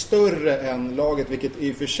 man är ju större än laget, vilket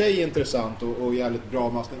i och för sig är intressant och jävligt bra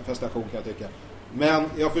manifestation kan jag tycka. Men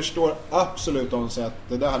jag förstår absolut om att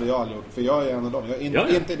det där hade jag aldrig gjort. För jag är en av dem. Jag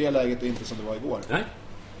är inte i det läget och inte som det var igår. Nej.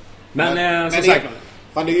 Men som sagt,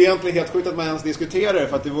 fan, det är ju egentligen helt sjukt att man ens diskuterar det.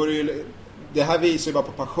 För att det här visar ju bara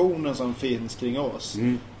på passionen som finns kring oss.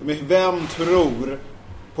 Men vem tror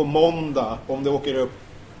på måndag om det åker upp,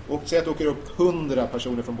 och säg att det åker upp 100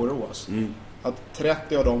 personer från Borås, att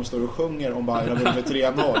 30 av dem står och sjunger om Bayern med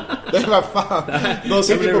 3-0. Det är vad fan. De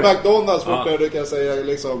sitter på McDonalds fortfarande, kan jag säga,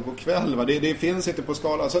 liksom, på kväll. Va? Det finns inte på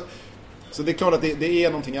skala. Så det är klart att det är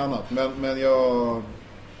någonting annat. Men jag...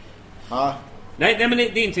 Ja. Nej, men det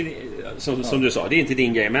är inte som du sa, det är inte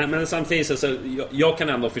din grej. Men samtidigt så jag kan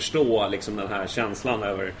ändå förstå liksom den här känslan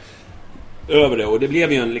över det, och det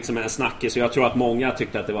blev ju en snackis, så jag tror att många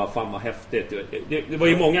tyckte att det var fan vad häftigt. Det var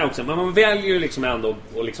ju många också, men man väljer ju liksom ändå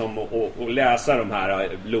att läsa de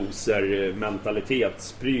här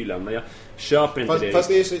loser-mentalitetsprylen, men jag köper inte det. Fast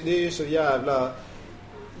det är ju så jävla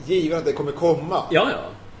givet att det kommer komma. Ja.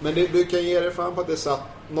 Men du kan ge dig fan på att det satt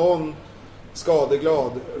någon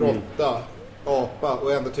skadeglad råtta, apa,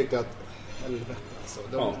 och ändå tyckte att helvete alltså,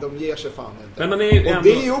 de ger sig fan inte. Men och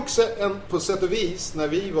det är ju också på sätt och vis, när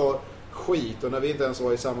vi var skit och när vi inte ens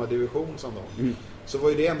var i samma division som dem, så var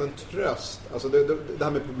ju det ändå en tröst. Alltså det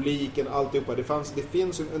här med publiken, alltihopa, det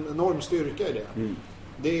finns en enorm styrka i det.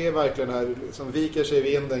 Det är verkligen här som viker sig i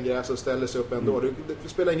vinden, gräs och ställer sig upp ändå. Det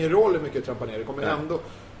spelar ingen roll hur mycket trampar ner, det kommer ändå.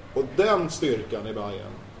 Och den styrkan i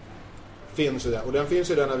Bayern finns ju där. Och den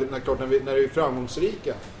finns ju där när vi är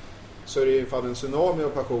framgångsrika, så är det ju fan en tsunami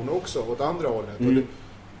och passion också åt andra hållet.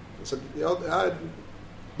 Så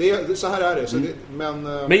så här är det. Så men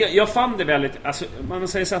jag fann det väldigt, alltså, man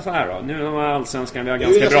säger så här då. Nu har allsvenskan, vi har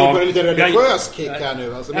ganska bra. Jag är lite religiös kick här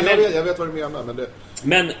nu. Alltså, jag vet vad du menar.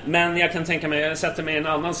 Men jag kan tänka mig, jag sätter mig i en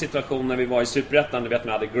annan situation när vi var i Superettan. Du vet,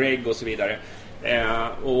 man hade Greg och så vidare.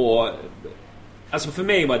 Och alltså för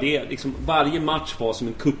mig var det liksom, varje match var som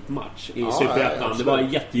en cupmatch i Superettan. Det var en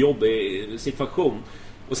jättejobbig situation.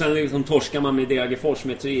 Och sen liksom torskar man med Degerfors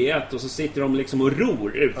med 3-1 och så sitter de liksom och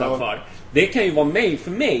ror utanför. Det kan ju vara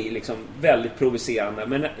för mig liksom väldigt provocerande.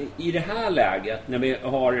 Men i det här läget, när vi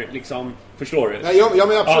har liksom, förstår du? Nej, ja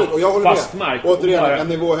men absolut, och jag håller fast med. Mark, återigen, en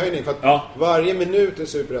nivåhöjning. För att varje minut i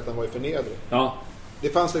Superettan var ju förnedring. Ja. Det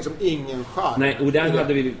fanns liksom ingen charm. Nej, och där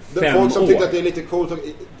hade vi 5 folk som år. tyckte att det är lite coolt.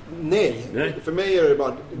 Nej. För mig är det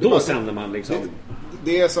bara... Då sänder man liksom...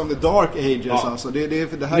 Det är som the dark ages alltså. Det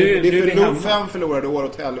är 5 förlorade år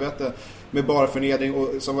åt helvete med bara förnedring och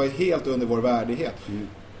som var helt under vår värdighet.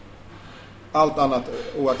 Allt annat,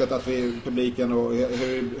 oaktat att vi publiken och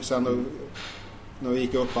hur sen när vi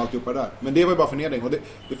gick upp alltihopa där. Men det var ju bara förnedring och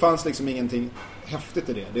det fanns liksom ingenting häftigt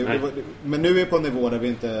i det. Men nu är vi på en nivå där vi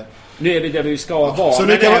inte... Nu är vi där vi ska vara. Så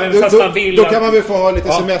då kan man väl få ha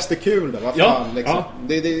lite semesterkul där. Vad fan, liksom.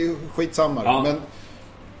 Det är skitsamma. Men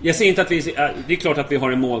jag ser inte att det är klart att vi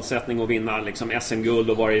har en målsättning att vinna liksom SM-guld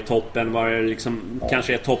och vara i toppen, vara liksom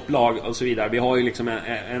kanske ett topplag och så vidare. Vi har ju liksom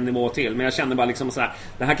en nivå till, men jag känner bara liksom så här,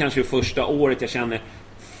 det här kanske är första året jag känner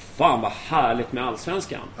fan vad härligt med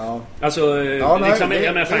allsvenskan. Alltså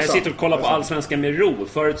jag sitter och kollar på allsvenskan med ro.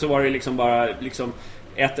 Förut så var det liksom bara liksom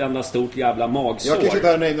ett enda stort jävla magsår. Jag kan sitta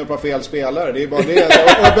här och nämna på fel spelare. Det är bara det.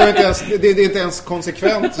 Det är inte ens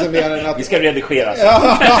konsekvent mer än att... Vi ska redigera.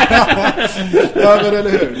 Ja, men eller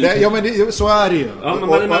hur? Ja, men så är det ju. Ja,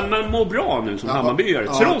 man mår bra nu som Hammarby gör.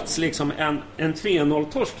 Trots liksom en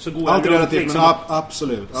 3-0-torsk så går allt jag runt liksom...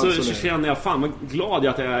 Absolut. Så känner jag fan vad glad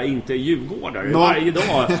att jag inte är djurgårdare. Varje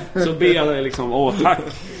dag så ber jag liksom, tack.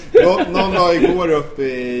 Någon var igår uppe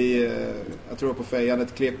i... Jag tror på Fejan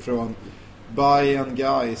ett klipp från Bayern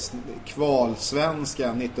Guys kvalsvenska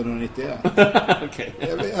 1991. Okay.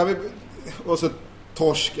 Och så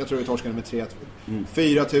torsk, jag tror vi torskade med 3-2.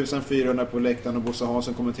 4400 på läktaren och Bosse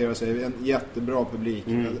Hansson kommenterar sig. En jättebra publik.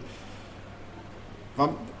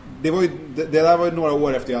 Det där var ju några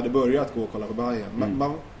år efter jag hade börjat gå och kolla på Bayern.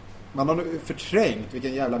 Man har förträngt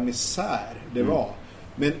vilken jävla misär det var.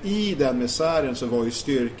 Men i den misären så var ju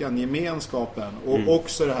styrkan, gemenskapen och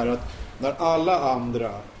också det här att när alla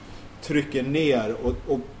andra trycker ner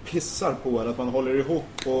och pissar på att man håller ihop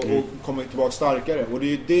och kommer tillbaka starkare. Och det är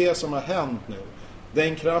ju det som har hänt nu.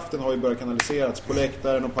 Den kraften har ju börjat kanaliserats på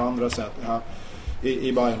läktaren och på andra sätt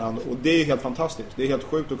i Bayernland. Och det är helt fantastiskt. Det är helt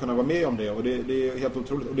sjukt att kunna vara med om det. Och det är helt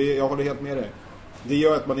otroligt. Och jag håller helt med dig. Det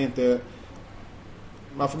gör att man inte...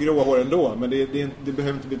 Man får gråa hår ändå, men det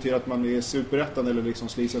behöver inte betyda att man är superrättan eller liksom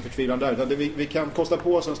slisen förtvivlan där. Utan vi kan kosta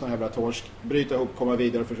på oss en sån här jävla torsk, bryta ihop, komma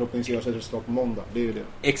vidare och förhoppningsvis göra ett resultat på måndag. Det är ju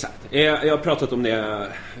det. Exakt. Jag har pratat om det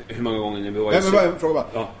hur många gånger när vi var i... Men bara en fråga bara.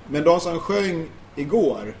 Ja. Men de som sjöng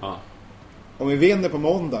igår... Ja. Om vi vinner på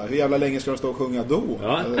måndag, hur jävla länge ska de stå och sjunga då?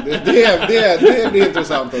 Ja. Det blir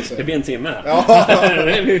intressant att se. Det blir en timme. Ja.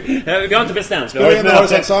 Vi har inte bestämt. Vi har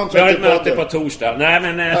ett möte på torsdag. Nej,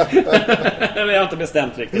 men vi har inte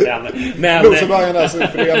bestämt riktigt än.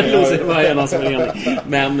 Losebajarnas förening.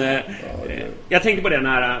 Men jag tänkte på det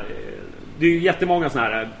när... Det är ju jättemånga såna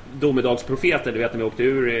här domedagsprofeter, du vet när vi åkte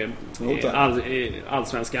ur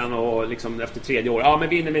allsvenskan och liksom efter 3:e år. Ja, men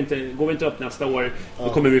vinner vi inte, går vi inte upp nästa år, då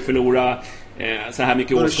kommer vi förlora så här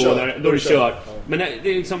mycket åskådare. Då är det kört. Men det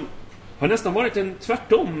är liksom har nästan varit en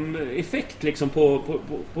tvärtom effekt liksom på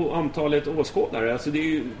antalet åskådare. Alltså det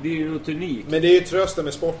är ju något unikt. Men det är ju trösten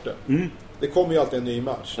med sporten. Det kommer ju alltid en ny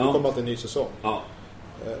match. Det kommer alltid en ny säsong. Ja.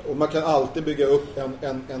 Och man kan alltid bygga upp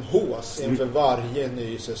en hås inför varje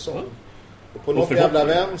ny säsong. Och på något jävla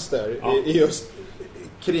vänster i just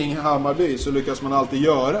kring Hammarby så lyckas man alltid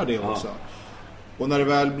göra det också. Och när det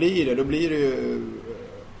väl blir det, då blir det ju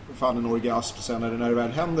fan en orgasm sen när det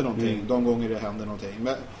väl händer någonting. De gånger det händer någonting.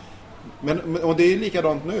 Men och det är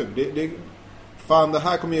likadant nu. Fan, det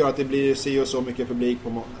här kommer göra att det blir si och så mycket publik på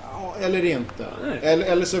måndag. Ja, eller inte.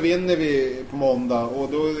 Eller så vinner vi på måndag och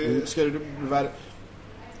då ska det väl...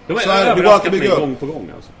 Det går alltid bygga upp gång på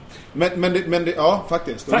gång alltså. Men det, ja,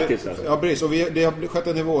 faktiskt. Faktiskt alltså. Ja, precis. Och det har skett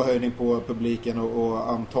en nivåhöjning på publiken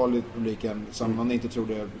och antalet publiken som man inte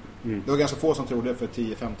trodde. Det var ganska få som trodde för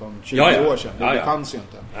 10, 15, 20 år sedan. Det fanns ju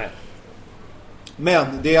inte. Nej. Men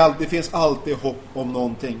det finns alltid hopp om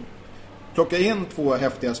någonting. Plocka in 2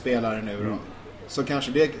 häftiga spelare nu då. Så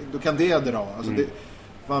kanske då kan det dra. Alltså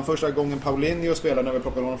första gången Paulinho spelade när vi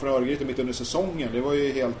plockade honom från Örgryte mitt under säsongen. Det var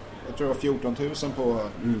ju helt, jag tror det var 14 000 på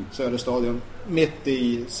Söderstadion mitt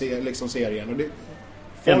i liksom serien. Och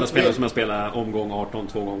enda spelare som har spelat omgång 18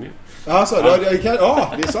 2 gånger. Alltså, det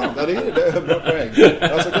är sant. Det är bra poäng.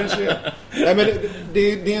 Alltså, kanske, nej, men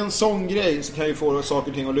det är en sån grej som kan ju få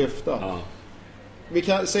saker och ting att lyfta. Ja. Vi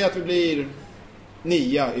kan säga att vi blir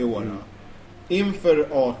 9 i år. Inför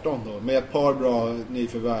 18 då, med ett par bra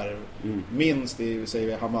nyförvärv, minst i, säger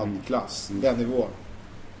vi, Hamad-klass, den nivån.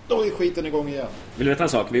 Då är skiten igång igen. Vill du veta en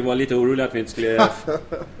sak? Vi var lite oroliga att vi inte skulle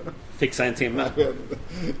fixa en timme.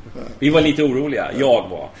 Vi var lite oroliga, jag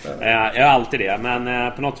var. Jag är alltid det,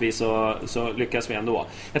 men på något vis så lyckas vi ändå.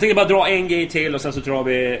 Jag tänkte bara dra en grej till och sen så drar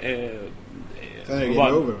vi... Sen är det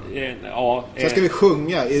game over. Sen ska vi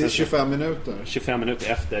sjunga i 25 minuter. 25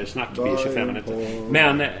 minuter efter snack blir 25 minuter.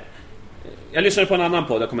 Men... Jag lyssnade på en annan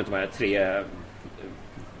podd, jag kommer inte vara 3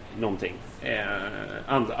 någonting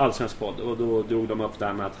allsvensk podd, och då drog de upp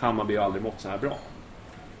där med att Hammarby har aldrig mått så här bra.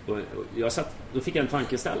 Och då fick jag en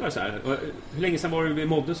tankeställare så här. Hur länge sedan var det vi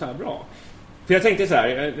mådde så här bra? För jag tänkte så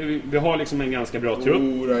här, vi har liksom en ganska bra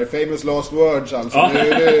trupp. Det är famous last words alltså. Ja.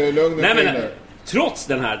 Det är lugn och fin. Trots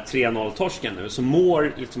den här 3-0-torsken nu så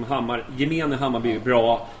mår liksom gemene Hammarby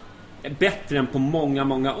bra, bättre än på många,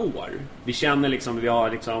 många år. Vi känner liksom, vi har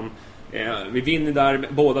liksom vi vinner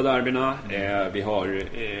båda derbyna.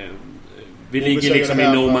 Vi ligger liksom i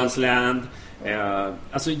no man's land.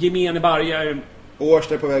 Alltså gemene Barriär.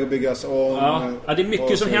 Årsta är på väg att byggas om. Ja, det är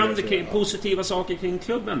mycket som händer, positiva saker kring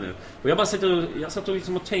klubben nu. Och jag satt och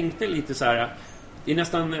liksom och tänkte lite så här. Det är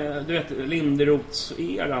nästan, du vet,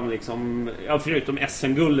 Linderoths-eran liksom, förutom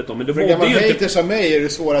SM-guldet då, men det var ju inte... haters av mig är det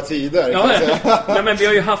svåra tider. Nej, men vi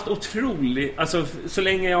har ju haft otroligt, alltså så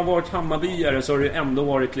länge jag har varit Hammarbyare så har det ändå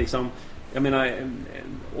varit liksom, jag menar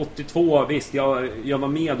 82, visst, jag var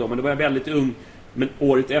med då, men då var jag väldigt ung. Men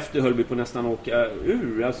året efter höll vi på nästan åka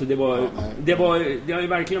ur. Alltså det har ju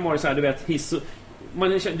verkligen varit så här, du vet,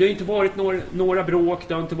 det har inte varit några bråk,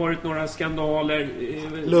 det har inte varit några skandaler.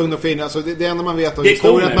 Lugn och fin, alltså det enda man vet om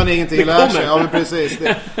historien att man ingenting lär sig. Ja, men precis.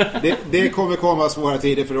 Det kommer komma svåra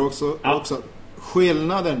tider för också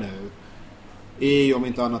skillnaden nu är ju om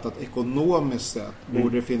inte annat att ekonomiskt sett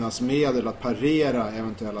borde det finnas medel att parera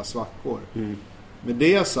eventuella svackor. Med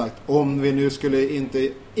det sagt, om vi nu skulle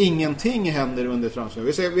ingenting händer under transfer.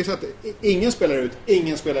 Vi säger att ingen spelar ut,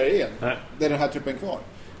 ingen spelar in. Nej. Det är den här truppen kvar.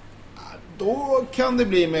 Då kan det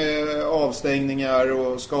bli med avstängningar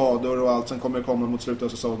och skador och allt som kommer komma mot slutet av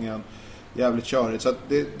säsongen. Jävligt körigt. Så att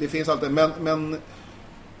det finns alltid. Men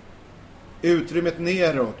utrymmet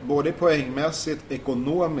neråt, både poängmässigt,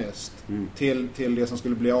 ekonomiskt, till det som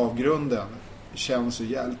skulle bli avgrunden, känns ju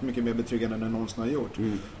jävligt mycket mer betryggande än det någonsin har gjort.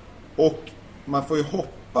 Och man får ju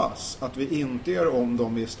hoppas att vi inte gör om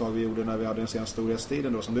de misstag vi gjorde när vi hade den senaste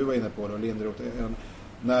storhetstiden då, som du var inne på då, Linderoth,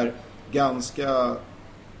 när ganska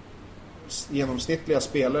genomsnittliga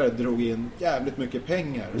spelare drog in jävligt mycket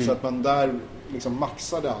pengar så att man där liksom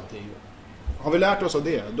maxade allting. Har vi lärt oss av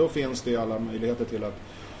det, då finns det alla möjligheter till att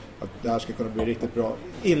det här ska kunna bli riktigt bra.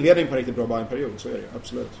 Inledning på riktigt bra Bayern-period, så är det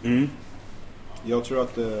absolut. Jag tror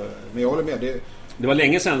att, men jag håller med. Det var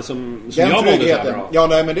länge sedan som jag mådde så här bra. Ja,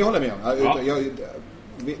 nej, men det håller jag med om.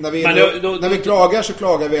 När vi klagar så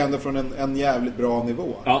klagar vi ändå från en jävligt bra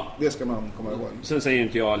nivå. Ja. Det ska man komma ihåg. Sen säger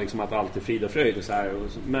inte jag liksom att allt är frid och fröjd och så här.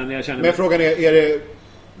 Men jag känner... Men frågan är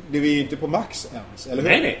vi är inte på max ens, eller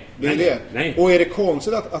hur? Nej. Och är det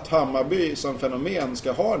konstigt att Hammarby som fenomen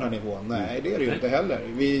ska ha den här nivån? Nej, det är det ju inte heller.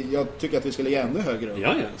 Jag tycker att vi ska ligga ännu högre upp.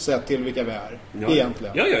 Ja. Sett till vilka vi är,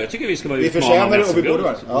 egentligen. Ja, jag tycker vi ska vara utmanande. Vi förtjänar det och vi borde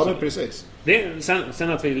vara. Ja, men precis.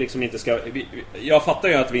 Sen att vi liksom inte ska... Jag fattar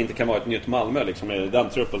ju att vi inte kan vara ett nytt Malmö liksom, med den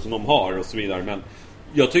truppen som de har och så vidare, men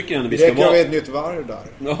jag tycker ändå vi ska vara... Det kan ett nytt varv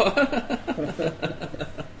där.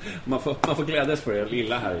 Man får glädjas för det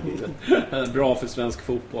lilla här i livet. Bra för svensk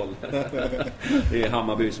fotboll. Det är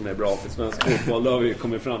Hammarby som är bra för svensk fotboll. Då har vi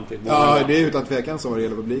kommit fram till. Ja, det är utan tvekan så det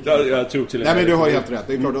gäller publiken. Ja, jag tror till. Nej, men du har helt rätt.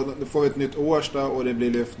 Det är klart, då får vi ett nytt Årsta och det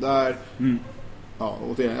blir lyft där. Ja,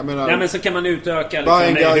 återigen. Jag menar... Nej, men så kan man utöka...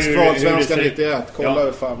 Bayern Guys, Svenska 91. Kolla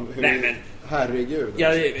hur fan... Herregud. Ja,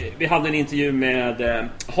 vi hade en intervju med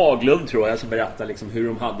Haglund, tror jag, som berättade liksom hur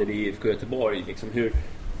de hade det i IFK Göteborg. Liksom hur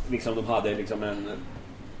liksom, de hade liksom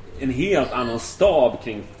en helt annan stab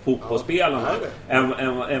kring fotbollsspelarna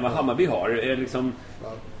än vad Hammarby har. Liksom,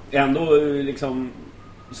 ändå liksom,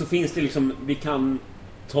 så finns det liksom, vi kan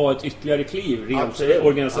ta ett ytterligare kliv rent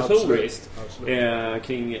organisatoriskt. Absolut.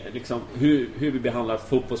 Kring liksom, hur vi behandlar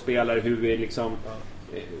fotbollsspelare, hur vi liksom...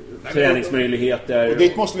 träningsmöjligheter. Och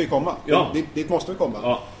dit måste vi komma. Ja. Dit måste vi komma.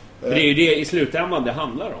 Ja. Det är ju det i slutändan det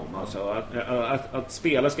handlar om. Alltså, att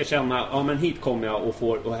spelare ska känna, ja men hit kommer jag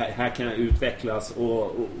och här kan jag utvecklas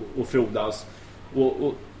och frodas.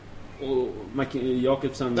 Och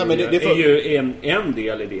Jakobsen är ju en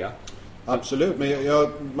del i det. Absolut, men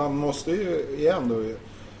man måste ju igen då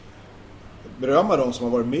berömma de som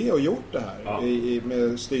har varit med och gjort det här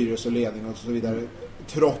med styrelse och ledning och så vidare.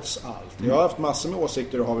 Trots allt. Jag har haft massor med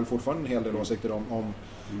åsikter och har väl fortfarande en hel del åsikter om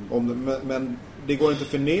det. Men det går inte att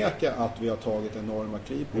förneka att vi har tagit enorma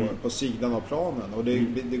kliv på sidan av planen. Och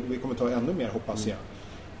vi kommer ta ännu mer, hoppas jag.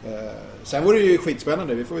 Sen vore det ju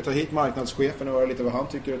skitspännande. Vi får ju ta hit marknadschefen och höra lite vad han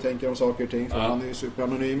tycker och tänker om saker och ting. För han är ju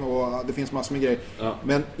superanonym och det finns massor med grejer. Ja.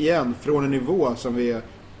 Men igen, från en nivå som vi är...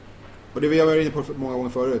 Och det vi har varit inne på många gånger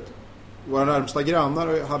förut. Våra närmsta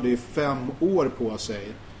grannar hade ju 5 år på sig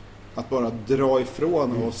att bara dra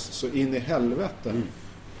ifrån oss så in i helvete.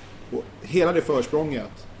 Och hela det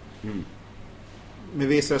försprånget med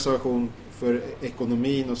viss reservation för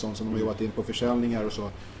ekonomin och sånt som de har jobbat in på försäljningar och så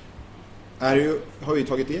har vi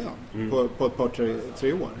tagit igen på ett par,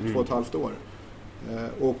 3 år, 2,5 år.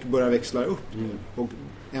 Och börjar växla upp. Och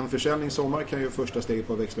en försäljning sommar kan ju första steget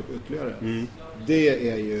på att växla upp ytterligare. Det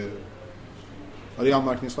är ju det är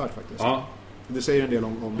anmärkningsvärt faktiskt. Ja. Det säger en del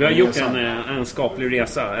om vi har gjort en skaplig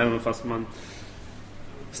resa, även fast man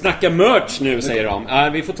snackar merch nu, säger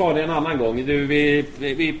de. Vi får ta det en annan gång.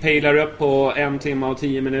 Vi pejlar upp på 1 timme och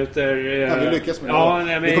 10 minuter. Ja, vi lyckas med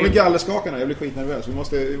det. Vi kommer gallerskakarna, jag blir skitnervös. Vi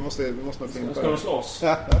måste ska de slåss?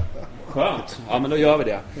 Skönt. Ja, men då gör vi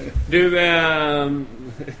det.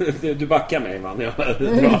 Du backar mig, man.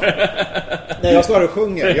 Nej, jag står och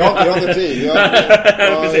sjunger. Jag har inte tid. Jag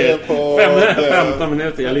är på 15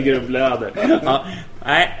 minuter, jag ligger och blöder. Ja.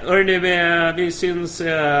 Nej, hörni, vi syns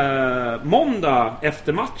måndag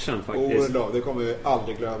efter matchen faktiskt. Det kommer vi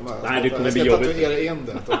aldrig glömma. Nej, det kommer bli jobbigt. Jag ska tatuera in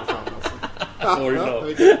det.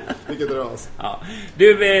 Vilket ras. Ja.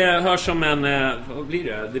 Du hörs som vad blir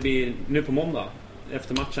det? Det blir nu på måndag.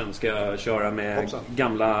 efter matchen ska jag köra med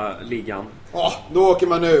gamla ligan. Då åker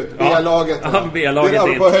man ut. B-laget. Ja, B-laget det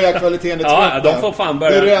är på att höja kvaliteten i truppen. Ja, de får fan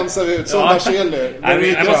börja. Nu rensar vi ut. Som Marcelli.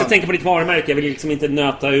 Jag måste tänka på ditt varumärke. Jag vill liksom inte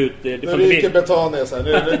nöta ut. Nu ryker Betanes här.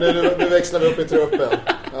 Nu växlar vi upp i truppen.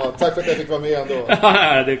 Ja, tack för att jag fick vara med ändå.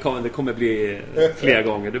 Det kommer bli flera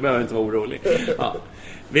gånger. Du behöver inte vara orolig. Ja.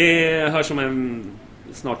 Vi hörs om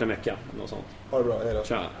snart en vecka. Något sånt. Ha det bra. Hej då.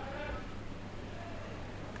 Tja.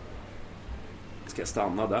 Ska jag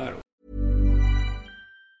stanna där?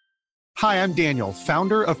 Hi, I'm Daniel,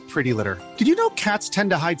 founder of Pretty Litter. Did you know cats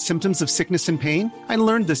tend to hide symptoms of sickness and pain? I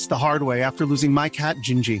learned this the hard way after losing my cat,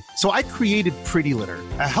 Gingy. So I created Pretty Litter,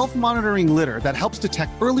 a health monitoring litter that helps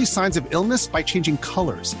detect early signs of illness by changing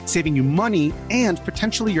colors, saving you money and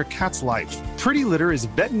potentially your cat's life. Pretty Litter is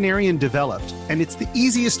veterinarian developed, and it's the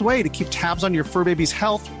easiest way to keep tabs on your fur baby's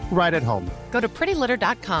health right at home. Go to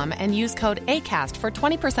prettylitter.com and use code ACAST for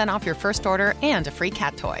 20% off your first order and a free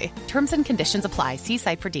cat toy. Terms and conditions apply. See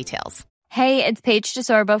site for details. Hey, it's Paige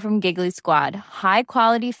DeSorbo from Giggly Squad. High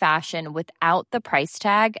quality fashion without the price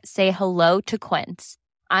tag. Say hello to Quince.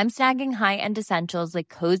 I'm snagging high-end essentials like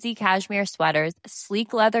cozy cashmere sweaters,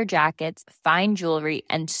 sleek leather jackets, fine jewelry,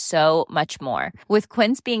 and so much more. With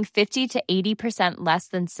Quince being 50 to 80% less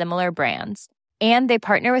than similar brands. And they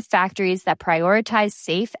partner with factories that prioritize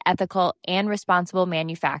safe, ethical, and responsible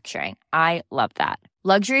manufacturing. I love that.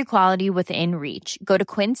 Luxury quality within reach. Go to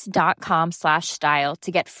quince.com/style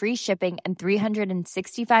to get free shipping and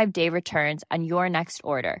 365-day returns on your next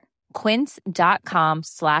order.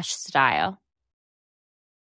 Quince.com/style.